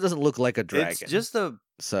 but it also doesn't look like a dragon. It's just a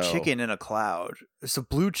chicken in a cloud. It's a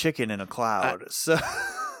blue chicken in a cloud. So,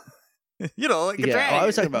 you know, like a dragon. I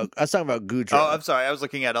was talking about Goodra. Oh, I'm sorry. I was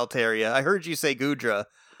looking at Altaria. I heard you say Goodra.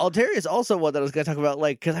 Altaria is also one that I was going to talk about,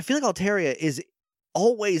 like, because I feel like Altaria is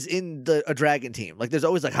always in a dragon team. Like there's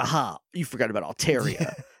always like, haha, you forgot about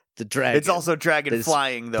Altaria, the dragon. It's also dragon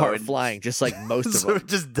flying though. Part flying, just like most of them. It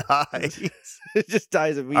just dies. It just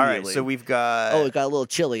dies immediately. All right, so we've got. Oh, it got a little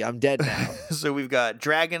chilly. I'm dead now. So we've got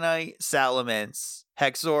Dragonite, Salamence,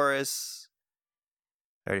 Haxorus.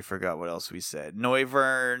 I already forgot what else we said.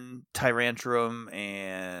 Noivern, Tyrantrum,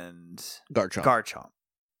 and Garchomp.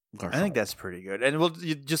 I think that's pretty good. And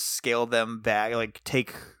you just scale them back, like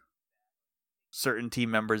take certain team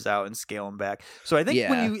members out and scale them back. So I think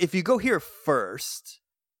if you go here first,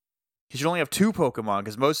 you should only have 2 Pokemon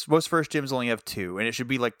because most first gyms only have 2, and it should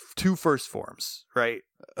be like 2 first forms, right?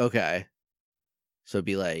 Okay. So it'd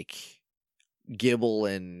be like Gibble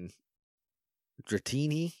and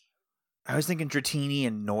Dratini. I was thinking Dratini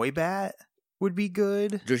and Noibat would be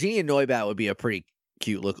good. Dratini and Noibat would be a pretty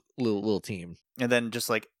cute little team. And then just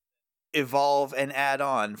like evolve and add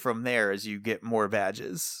on from there as you get more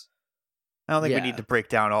badges. I don't think we need to break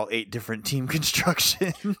down all 8 different team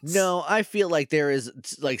constructions. No, I feel like there is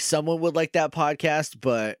like someone would like that podcast,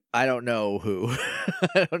 but I don't know who.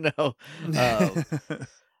 I don't know.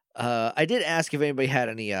 I did ask if anybody had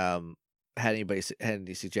any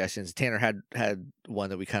suggestions. Tanner had one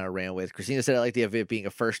that we kind of ran with. Christina said I like the idea of it being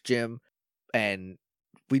a first gym, and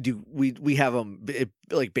we have them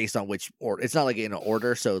like based on which order. It's not like in an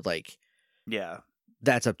order, so like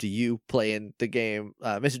that's up to you playing the game.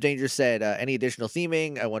 Mr. Danger said, any additional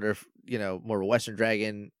theming? I wonder if, more of a Western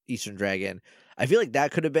Dragon, Eastern Dragon. I feel like that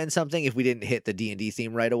could have been something if we didn't hit the D&D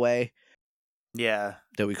theme right away. Yeah.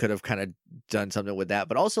 That we could have kind of done something with that.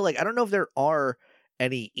 But also, like, I don't know if there are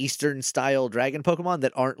any Eastern-style dragon Pokemon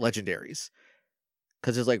that aren't legendaries.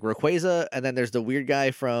 Because there's, like, Rayquaza, and then there's the weird guy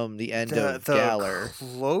from the end of Galar. The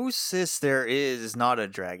closest there is not a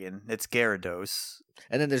dragon. It's Gyarados.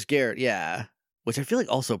 And then there's Garrett, yeah. Which I feel like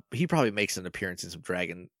also he probably makes an appearance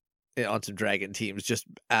on some dragon teams just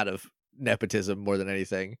out of nepotism more than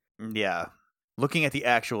anything. Yeah. Looking at the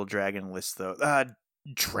actual dragon list though,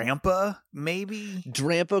 Drampa maybe?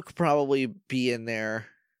 Drampa could probably be in there.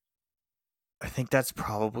 I think that's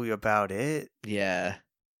probably about it. Yeah.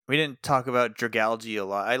 We didn't talk about Dragalge a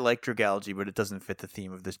lot. I like Dragalge, but it doesn't fit the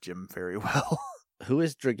theme of this gym very well. Who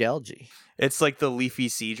is Dragalge? It's like the leafy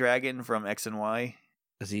sea dragon from X and Y.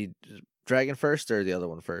 Is he dragon first or the other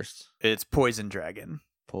one first? It's poison dragon.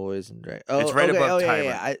 Poison dragon. Oh, it's right above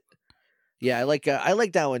Tyrant. I like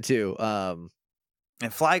that one too. And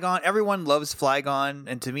Flygon, everyone loves Flygon,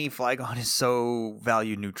 and to me, Flygon is so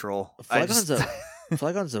value neutral.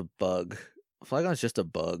 Flygon's a bug. Flygon's just a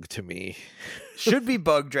bug to me. Should be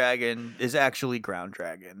bug dragon, is actually ground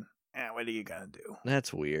dragon. What are you gonna do?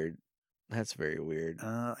 That's weird. That's very weird.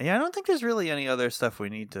 I don't think there's really any other stuff we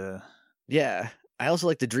need to. Yeah. I also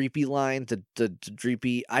like the Dreepy line, the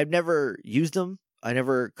Dreepy. I've never used them. I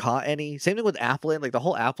never caught any. Same thing with Applin, like the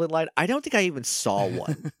whole Applin line. I don't think I even saw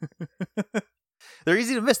one. They're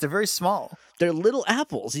easy to miss. They're very small. They're little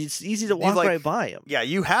apples. It's easy to walk right by them. Yeah,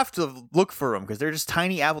 you have to look for them because they're just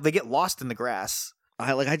tiny apples. They get lost in the grass. I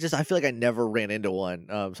feel like I never ran into one,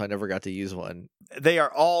 so I never got to use one. They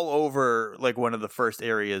are all over like one of the first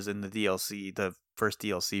areas in the DLC, the first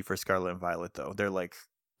DLC for Scarlet and Violet. Though they're like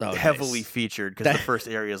heavily featured because the first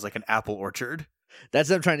area is like an apple orchard. That's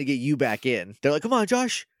them trying to get you back in. They're like, "Come on,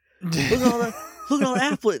 Josh, look at all the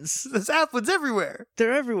applets. There's applets everywhere.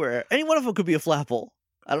 They're everywhere. Any one of them could be a flapple.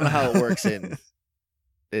 I don't know how it works in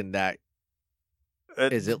that."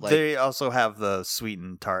 Is it like they also have the sweet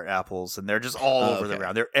and tart apples, and they're just all over the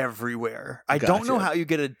ground. They're everywhere. I don't know how you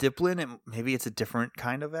get a Diplin, and maybe it's a different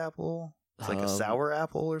kind of apple. It's like a sour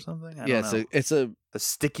apple or something. I don't know. It's a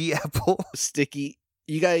sticky apple. Sticky.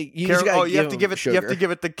 You have to give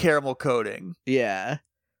it the caramel coating. Yeah.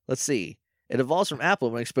 Let's see. It evolves from apple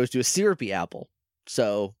when exposed to a syrupy apple.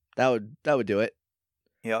 So that would do it.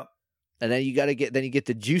 Yep. And then you get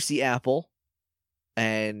the juicy apple,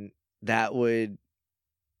 and that would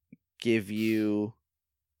give you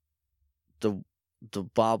the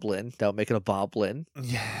boblin. That would make it a boblin.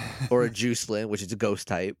 Yeah. Or a juicelin, which is a ghost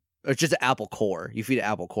type. Or it's just an apple core. You feed an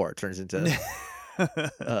apple core, it turns into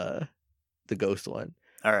the ghost one.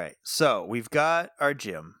 All right. So we've got our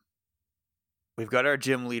gym. We've got our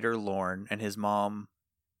gym leader, Lorne, and his mom,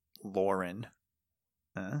 Lauren.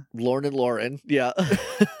 Lorne and Lauren. Yeah.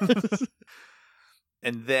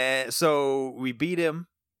 And then, so we beat him.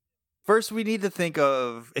 First, we need to think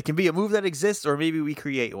of, it can be a move that exists, or maybe we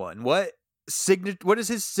create one. What is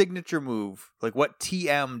his signature move? Like, what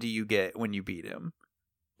TM do you get when you beat him?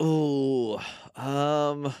 Oh,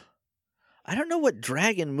 I don't know what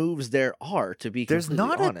dragon moves there are, to be completely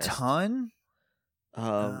honest. There's not a ton.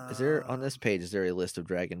 Is there, on this page, is there a list of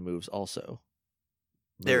dragon moves also?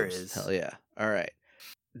 There is. Hell yeah. All right.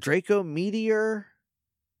 Draco Meteor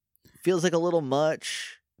feels like a little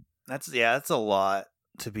much. That's a lot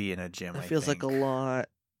to be in a gym. It feels like a lot.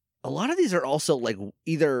 A lot of these are also like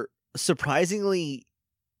either surprisingly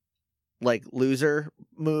like loser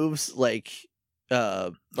moves, like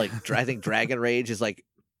I think Dragon Rage is like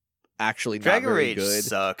actually not Dragon very Rage good.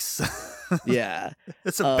 Sucks. Yeah,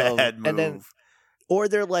 it's a bad move. And then, or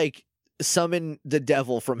they're like summon the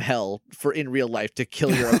devil from hell for in real life to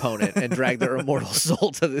kill your opponent and drag their immortal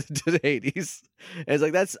soul to the Hades. And it's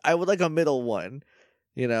like I would like a middle one,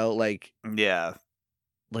 like yeah.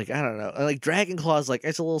 Like, I don't know. Like, Dragon Claw's like,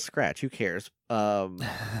 it's a little scratch. Who cares? And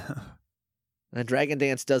Dragon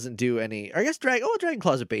Dance doesn't do any... I guess Dragon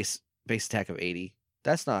Claw's a base attack of 80.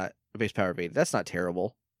 That's not... A base power of 80. That's not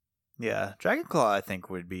terrible. Yeah. Dragon Claw, I think,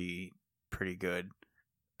 would be pretty good.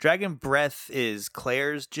 Dragon Breath is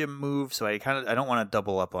Claire's gym move, so I don't want to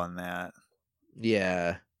double up on that.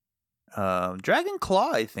 Yeah. Dragon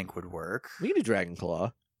Claw, I think, would work. We can do Dragon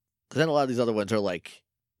Claw. Because then a lot of these other ones are like...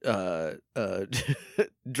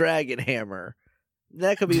 Dragon Hammer.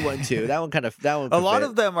 That could be one too. That one a lot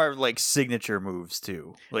of them are like signature moves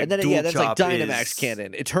too. Like, and then that's like Dynamax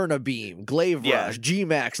Cannon, Eterna Beam, Glaive Rush,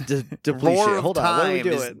 G-Max Depletion. Hold on, what are we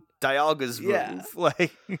doing? Dialga's move.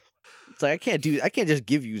 Like, it's like I can't just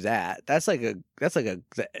give you that. That's like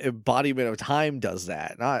the embodiment of time does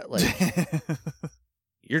that. Not like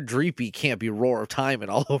your Dreepy can't be Roar of Time and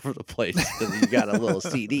all over the place because you got a little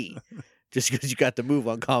CD. Just because you got the move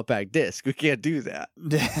on compact disc. We can't do that.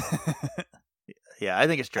 Yeah, I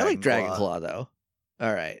think it's Dragon Claw. I like Dragon Claw, though.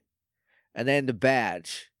 All right. And then the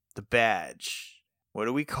badge. The badge. What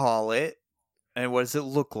do we call it? And what does it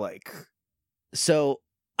look like? So,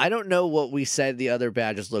 I don't know what we said the other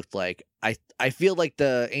badges looked like. I feel like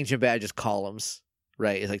the ancient badge is columns,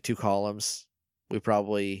 right? It's like 2 columns. We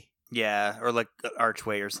probably... Yeah, or like an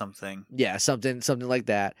archway or something. Yeah, something like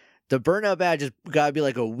that. The burnout badge has got to be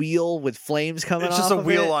like a wheel with flames coming off. It's just a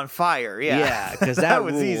wheel on fire. Yeah, yeah, because that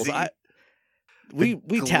was easy.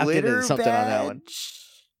 We tapped into something on that one.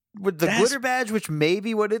 With the glitter badge, which may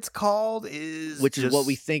be what it's called, is what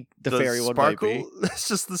we think the fairy one might be. It's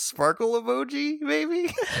just the sparkle emoji, maybe.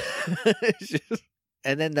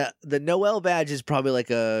 And then the Noel badge is probably like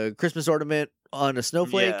a Christmas ornament on a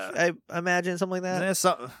snowflake. Yeah. I imagine something like that.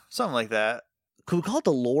 Something like that. Could we call it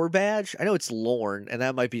the lore badge? I know it's Lorne, and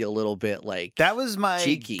that might be a little bit like that was my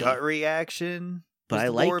cheeky. Gut reaction. But I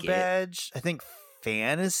like lore badge. I think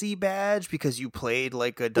fantasy badge because you played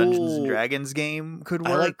like a Dungeons and Dragons game could work.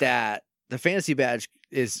 I like that. The fantasy badge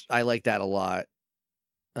I like that a lot.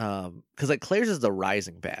 Because like Claire's is the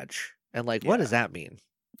rising badge, and like what does that mean?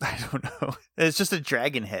 I don't know. It's just a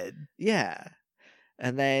dragon head. Yeah,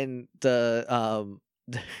 and then the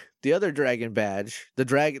other dragon badge, the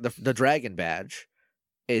dragon badge,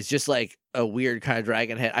 is just like a weird kind of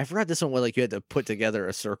dragon head. I forgot this one where like you had to put together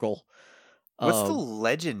a circle. What's the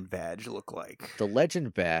legend badge look like? The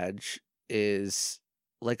legend badge is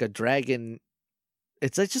like a dragon.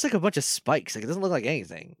 It's like just like a bunch of spikes. Like it doesn't look like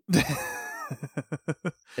anything.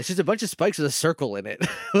 It's just a bunch of spikes with a circle in it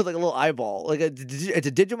with like a little eyeball. Like it's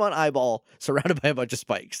a Digimon eyeball surrounded by a bunch of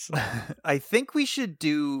spikes. I think we should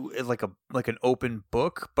do like an open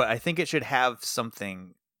book, but I think it should have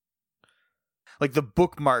something. Like the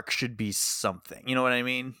bookmark should be something. You know what I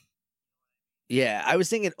mean? Yeah, I was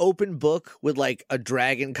thinking open book with like a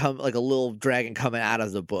dragon like a little dragon coming out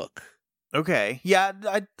of the book. Okay. Yeah,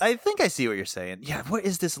 I think I see what you're saying. Yeah, what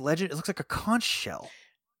is this legend? It looks like a conch shell.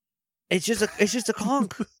 It's just a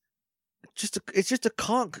conch. It's just a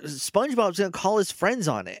conch. SpongeBob's gonna call his friends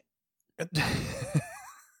on it.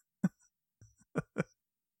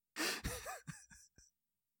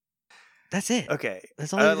 That's it. Okay.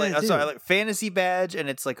 That's all. I like fantasy badge, and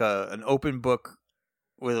it's like an open book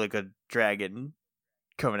with like a dragon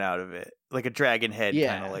coming out of it, like a dragon head,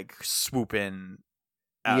 kind of like swooping.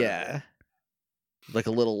 Out of it. Like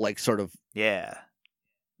a little like sort of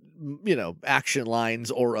action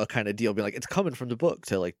lines or a kind of deal. Be like, it's coming from the book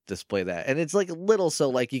to like display that, and it's like little, so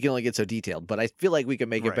like you can only get so detailed. But I feel like we can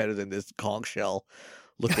make it better than this conch shell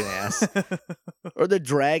looking ass. Or the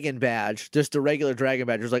dragon badge, just a regular dragon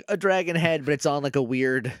badge. There's like a dragon head, but it's on like a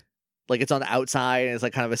weird, like it's on the outside and it's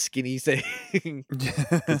like kind of a skinny thing.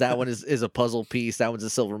 Because that one is a puzzle piece. That one's a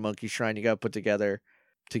silver monkey shrine you got to put together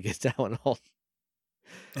to get that one all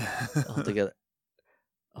together.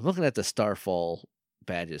 I'm looking at the Starfall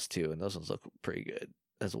badges too, and those ones look pretty good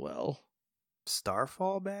as well.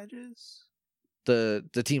 Starfall badges? The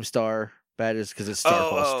Team Star badges, because it's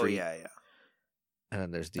Starfall Street. Yeah. And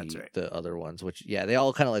then there's the other ones, which they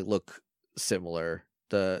all kind of like look similar.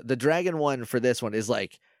 The dragon one for this one is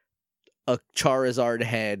like a Charizard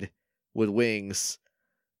head with wings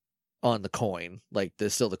on the coin, like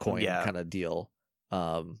there's still the coin kind of deal.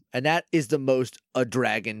 And that is the most a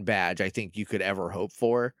dragon badge I think you could ever hope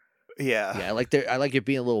for. Yeah. I like it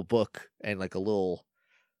being a little book and like a little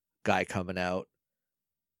guy coming out.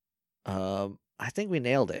 I think we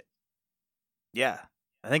nailed it. Yeah.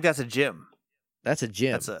 I think that's a gym. That's a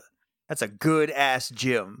gym. That's a good ass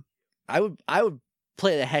gym. I would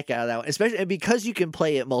play the heck out of that one, especially because you can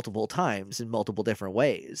play it multiple times in multiple different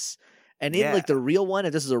ways. And in like the real one,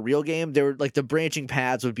 if this is a real game, there were like the branching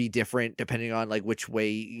paths would be different depending on like which way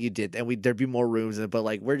you did, and there'd be more rooms in it. But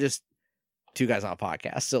like we're just two guys on a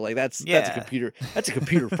podcast, so like that's a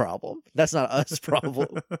computer problem. That's not us problem.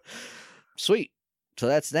 Sweet. So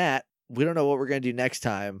that's that. We don't know what we're gonna do next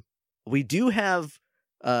time. We do have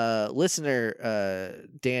listener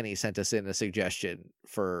Danny sent us in a suggestion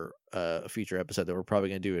for a future episode that we're probably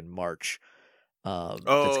gonna do in March.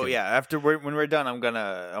 After when we're done, I want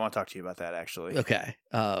to talk to you about that actually. Okay.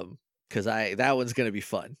 Because that one's gonna be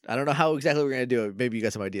fun. I don't know how exactly we're gonna do it. Maybe you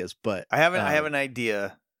got some ideas, but I have an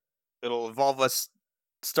idea. It'll involve us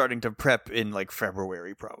starting to prep in like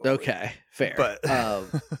February, probably. Okay, fair. But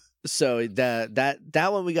so that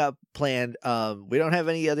one we got planned. We don't have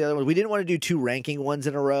any of the other ones. We didn't want to do 2 ranking ones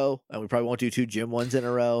in a row, and we probably won't do 2 gym ones in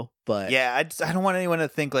a row. But yeah, I don't want anyone to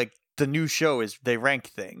think like the new show is they rank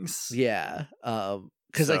things. Yeah.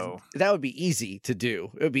 Because like that would be easy to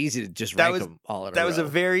do. It would be easy to just rank them all in a row. That was a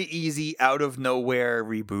very easy out of nowhere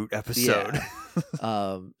reboot episode.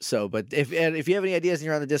 Yeah. But if you have any ideas and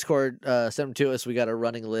you're on the Discord, send them to us. We got a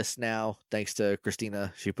running list now, thanks to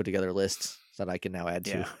Christina. She put together lists that I can now add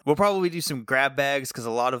to. We'll probably do some grab bags because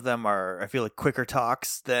a lot of them are, I feel like, quicker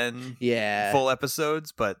talks than full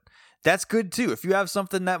episodes, but that's good too. If you have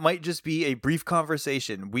something that might just be a brief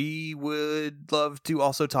conversation, we would love to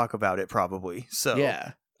also talk about it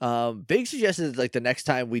so. Big suggestion is like the next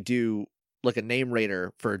time we do like a name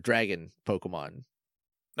raider for dragon Pokemon.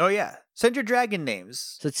 Oh yeah, send your dragon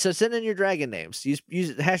names. So send in your dragon names. Use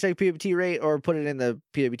hashtag PWT rate or put it in the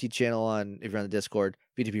PWT channel if you're on the Discord,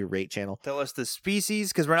 PWT rate channel. Tell us the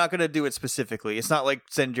species because we're not going to do it specifically. It's not like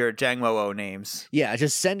send your Jangmo-O names. Yeah,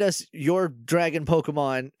 just send us your dragon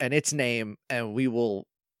Pokemon and its name, and we will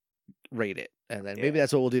rate it. And then maybe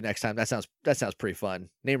that's what we'll do next time. That sounds pretty fun.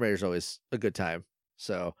 Name raider's always a good time.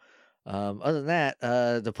 So. Other than that,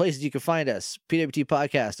 the places you can find us, PWT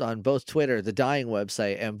Podcast on both Twitter, the dying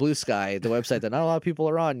website, and Blue Sky, the website that not a lot of people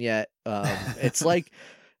are on yet. It's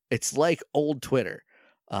like old Twitter,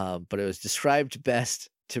 but it was described best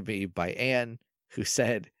to me by Anne, who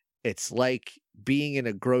said it's like being in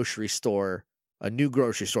a grocery store, a new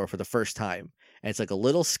grocery store for the first time, and it's like a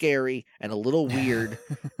little scary and a little weird,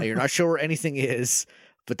 and you're not sure where anything is.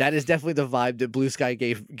 But that is definitely the vibe that Blue Sky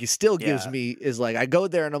gives me, is like I go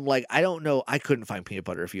there and I'm like, I don't know. I couldn't find peanut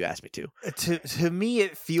butter if you asked me to. To me,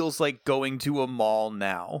 it feels like going to a mall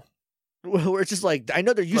now. where it's just like, I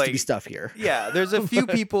know there used to be stuff here. Yeah, there's a few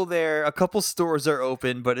people there. A couple stores are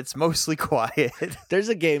open, but it's mostly quiet. There's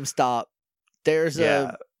a GameStop. There's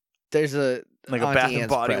a like a Bath and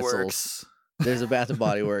Body Works. There's a Bath and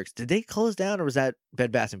Body Works. Did they close down, or was that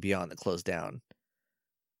Bed Bath and Beyond that closed down?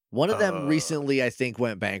 One of them recently, I think,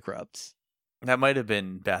 went bankrupt. That might have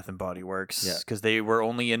been Bath and Body Works because they were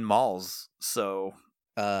only in malls. So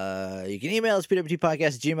you can email us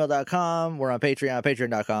pwtpodcast@gmail.com. We're on Patreon,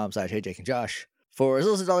 patreon.com/Hey Jake and Josh. For as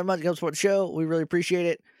little as $1 a month, you can help support the show. We really appreciate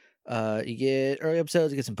it. You get early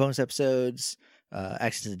episodes, you get some bonus episodes,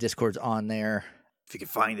 access to the Discord's on there. If you can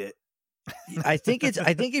find it. I think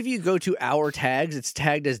if you go to our tags, it's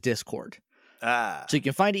tagged as Discord. So you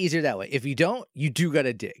can find it easier that way. If you don't, you do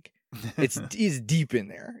gotta dig. It's deep in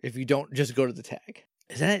there. If you don't just go to the tag.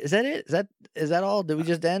 Is that it? Is that all? Did we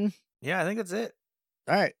just end? Yeah, I think that's it.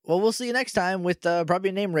 All right. Well, we'll see you next time with probably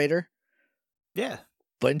a name raider. Yeah.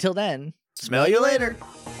 But until then, smell you later.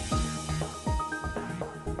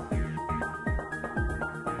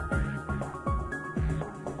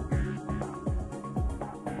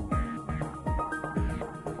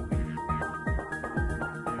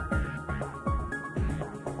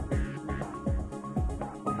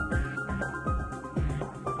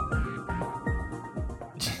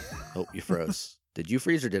 Oh, you froze. Did you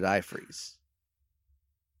freeze or did I freeze?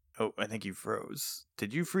 Oh, I think you froze.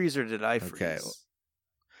 Did you freeze or did I freeze? Okay.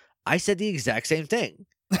 I said the exact same thing.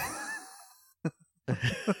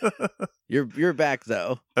 You're back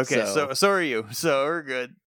though. Okay, so are you. So we're good.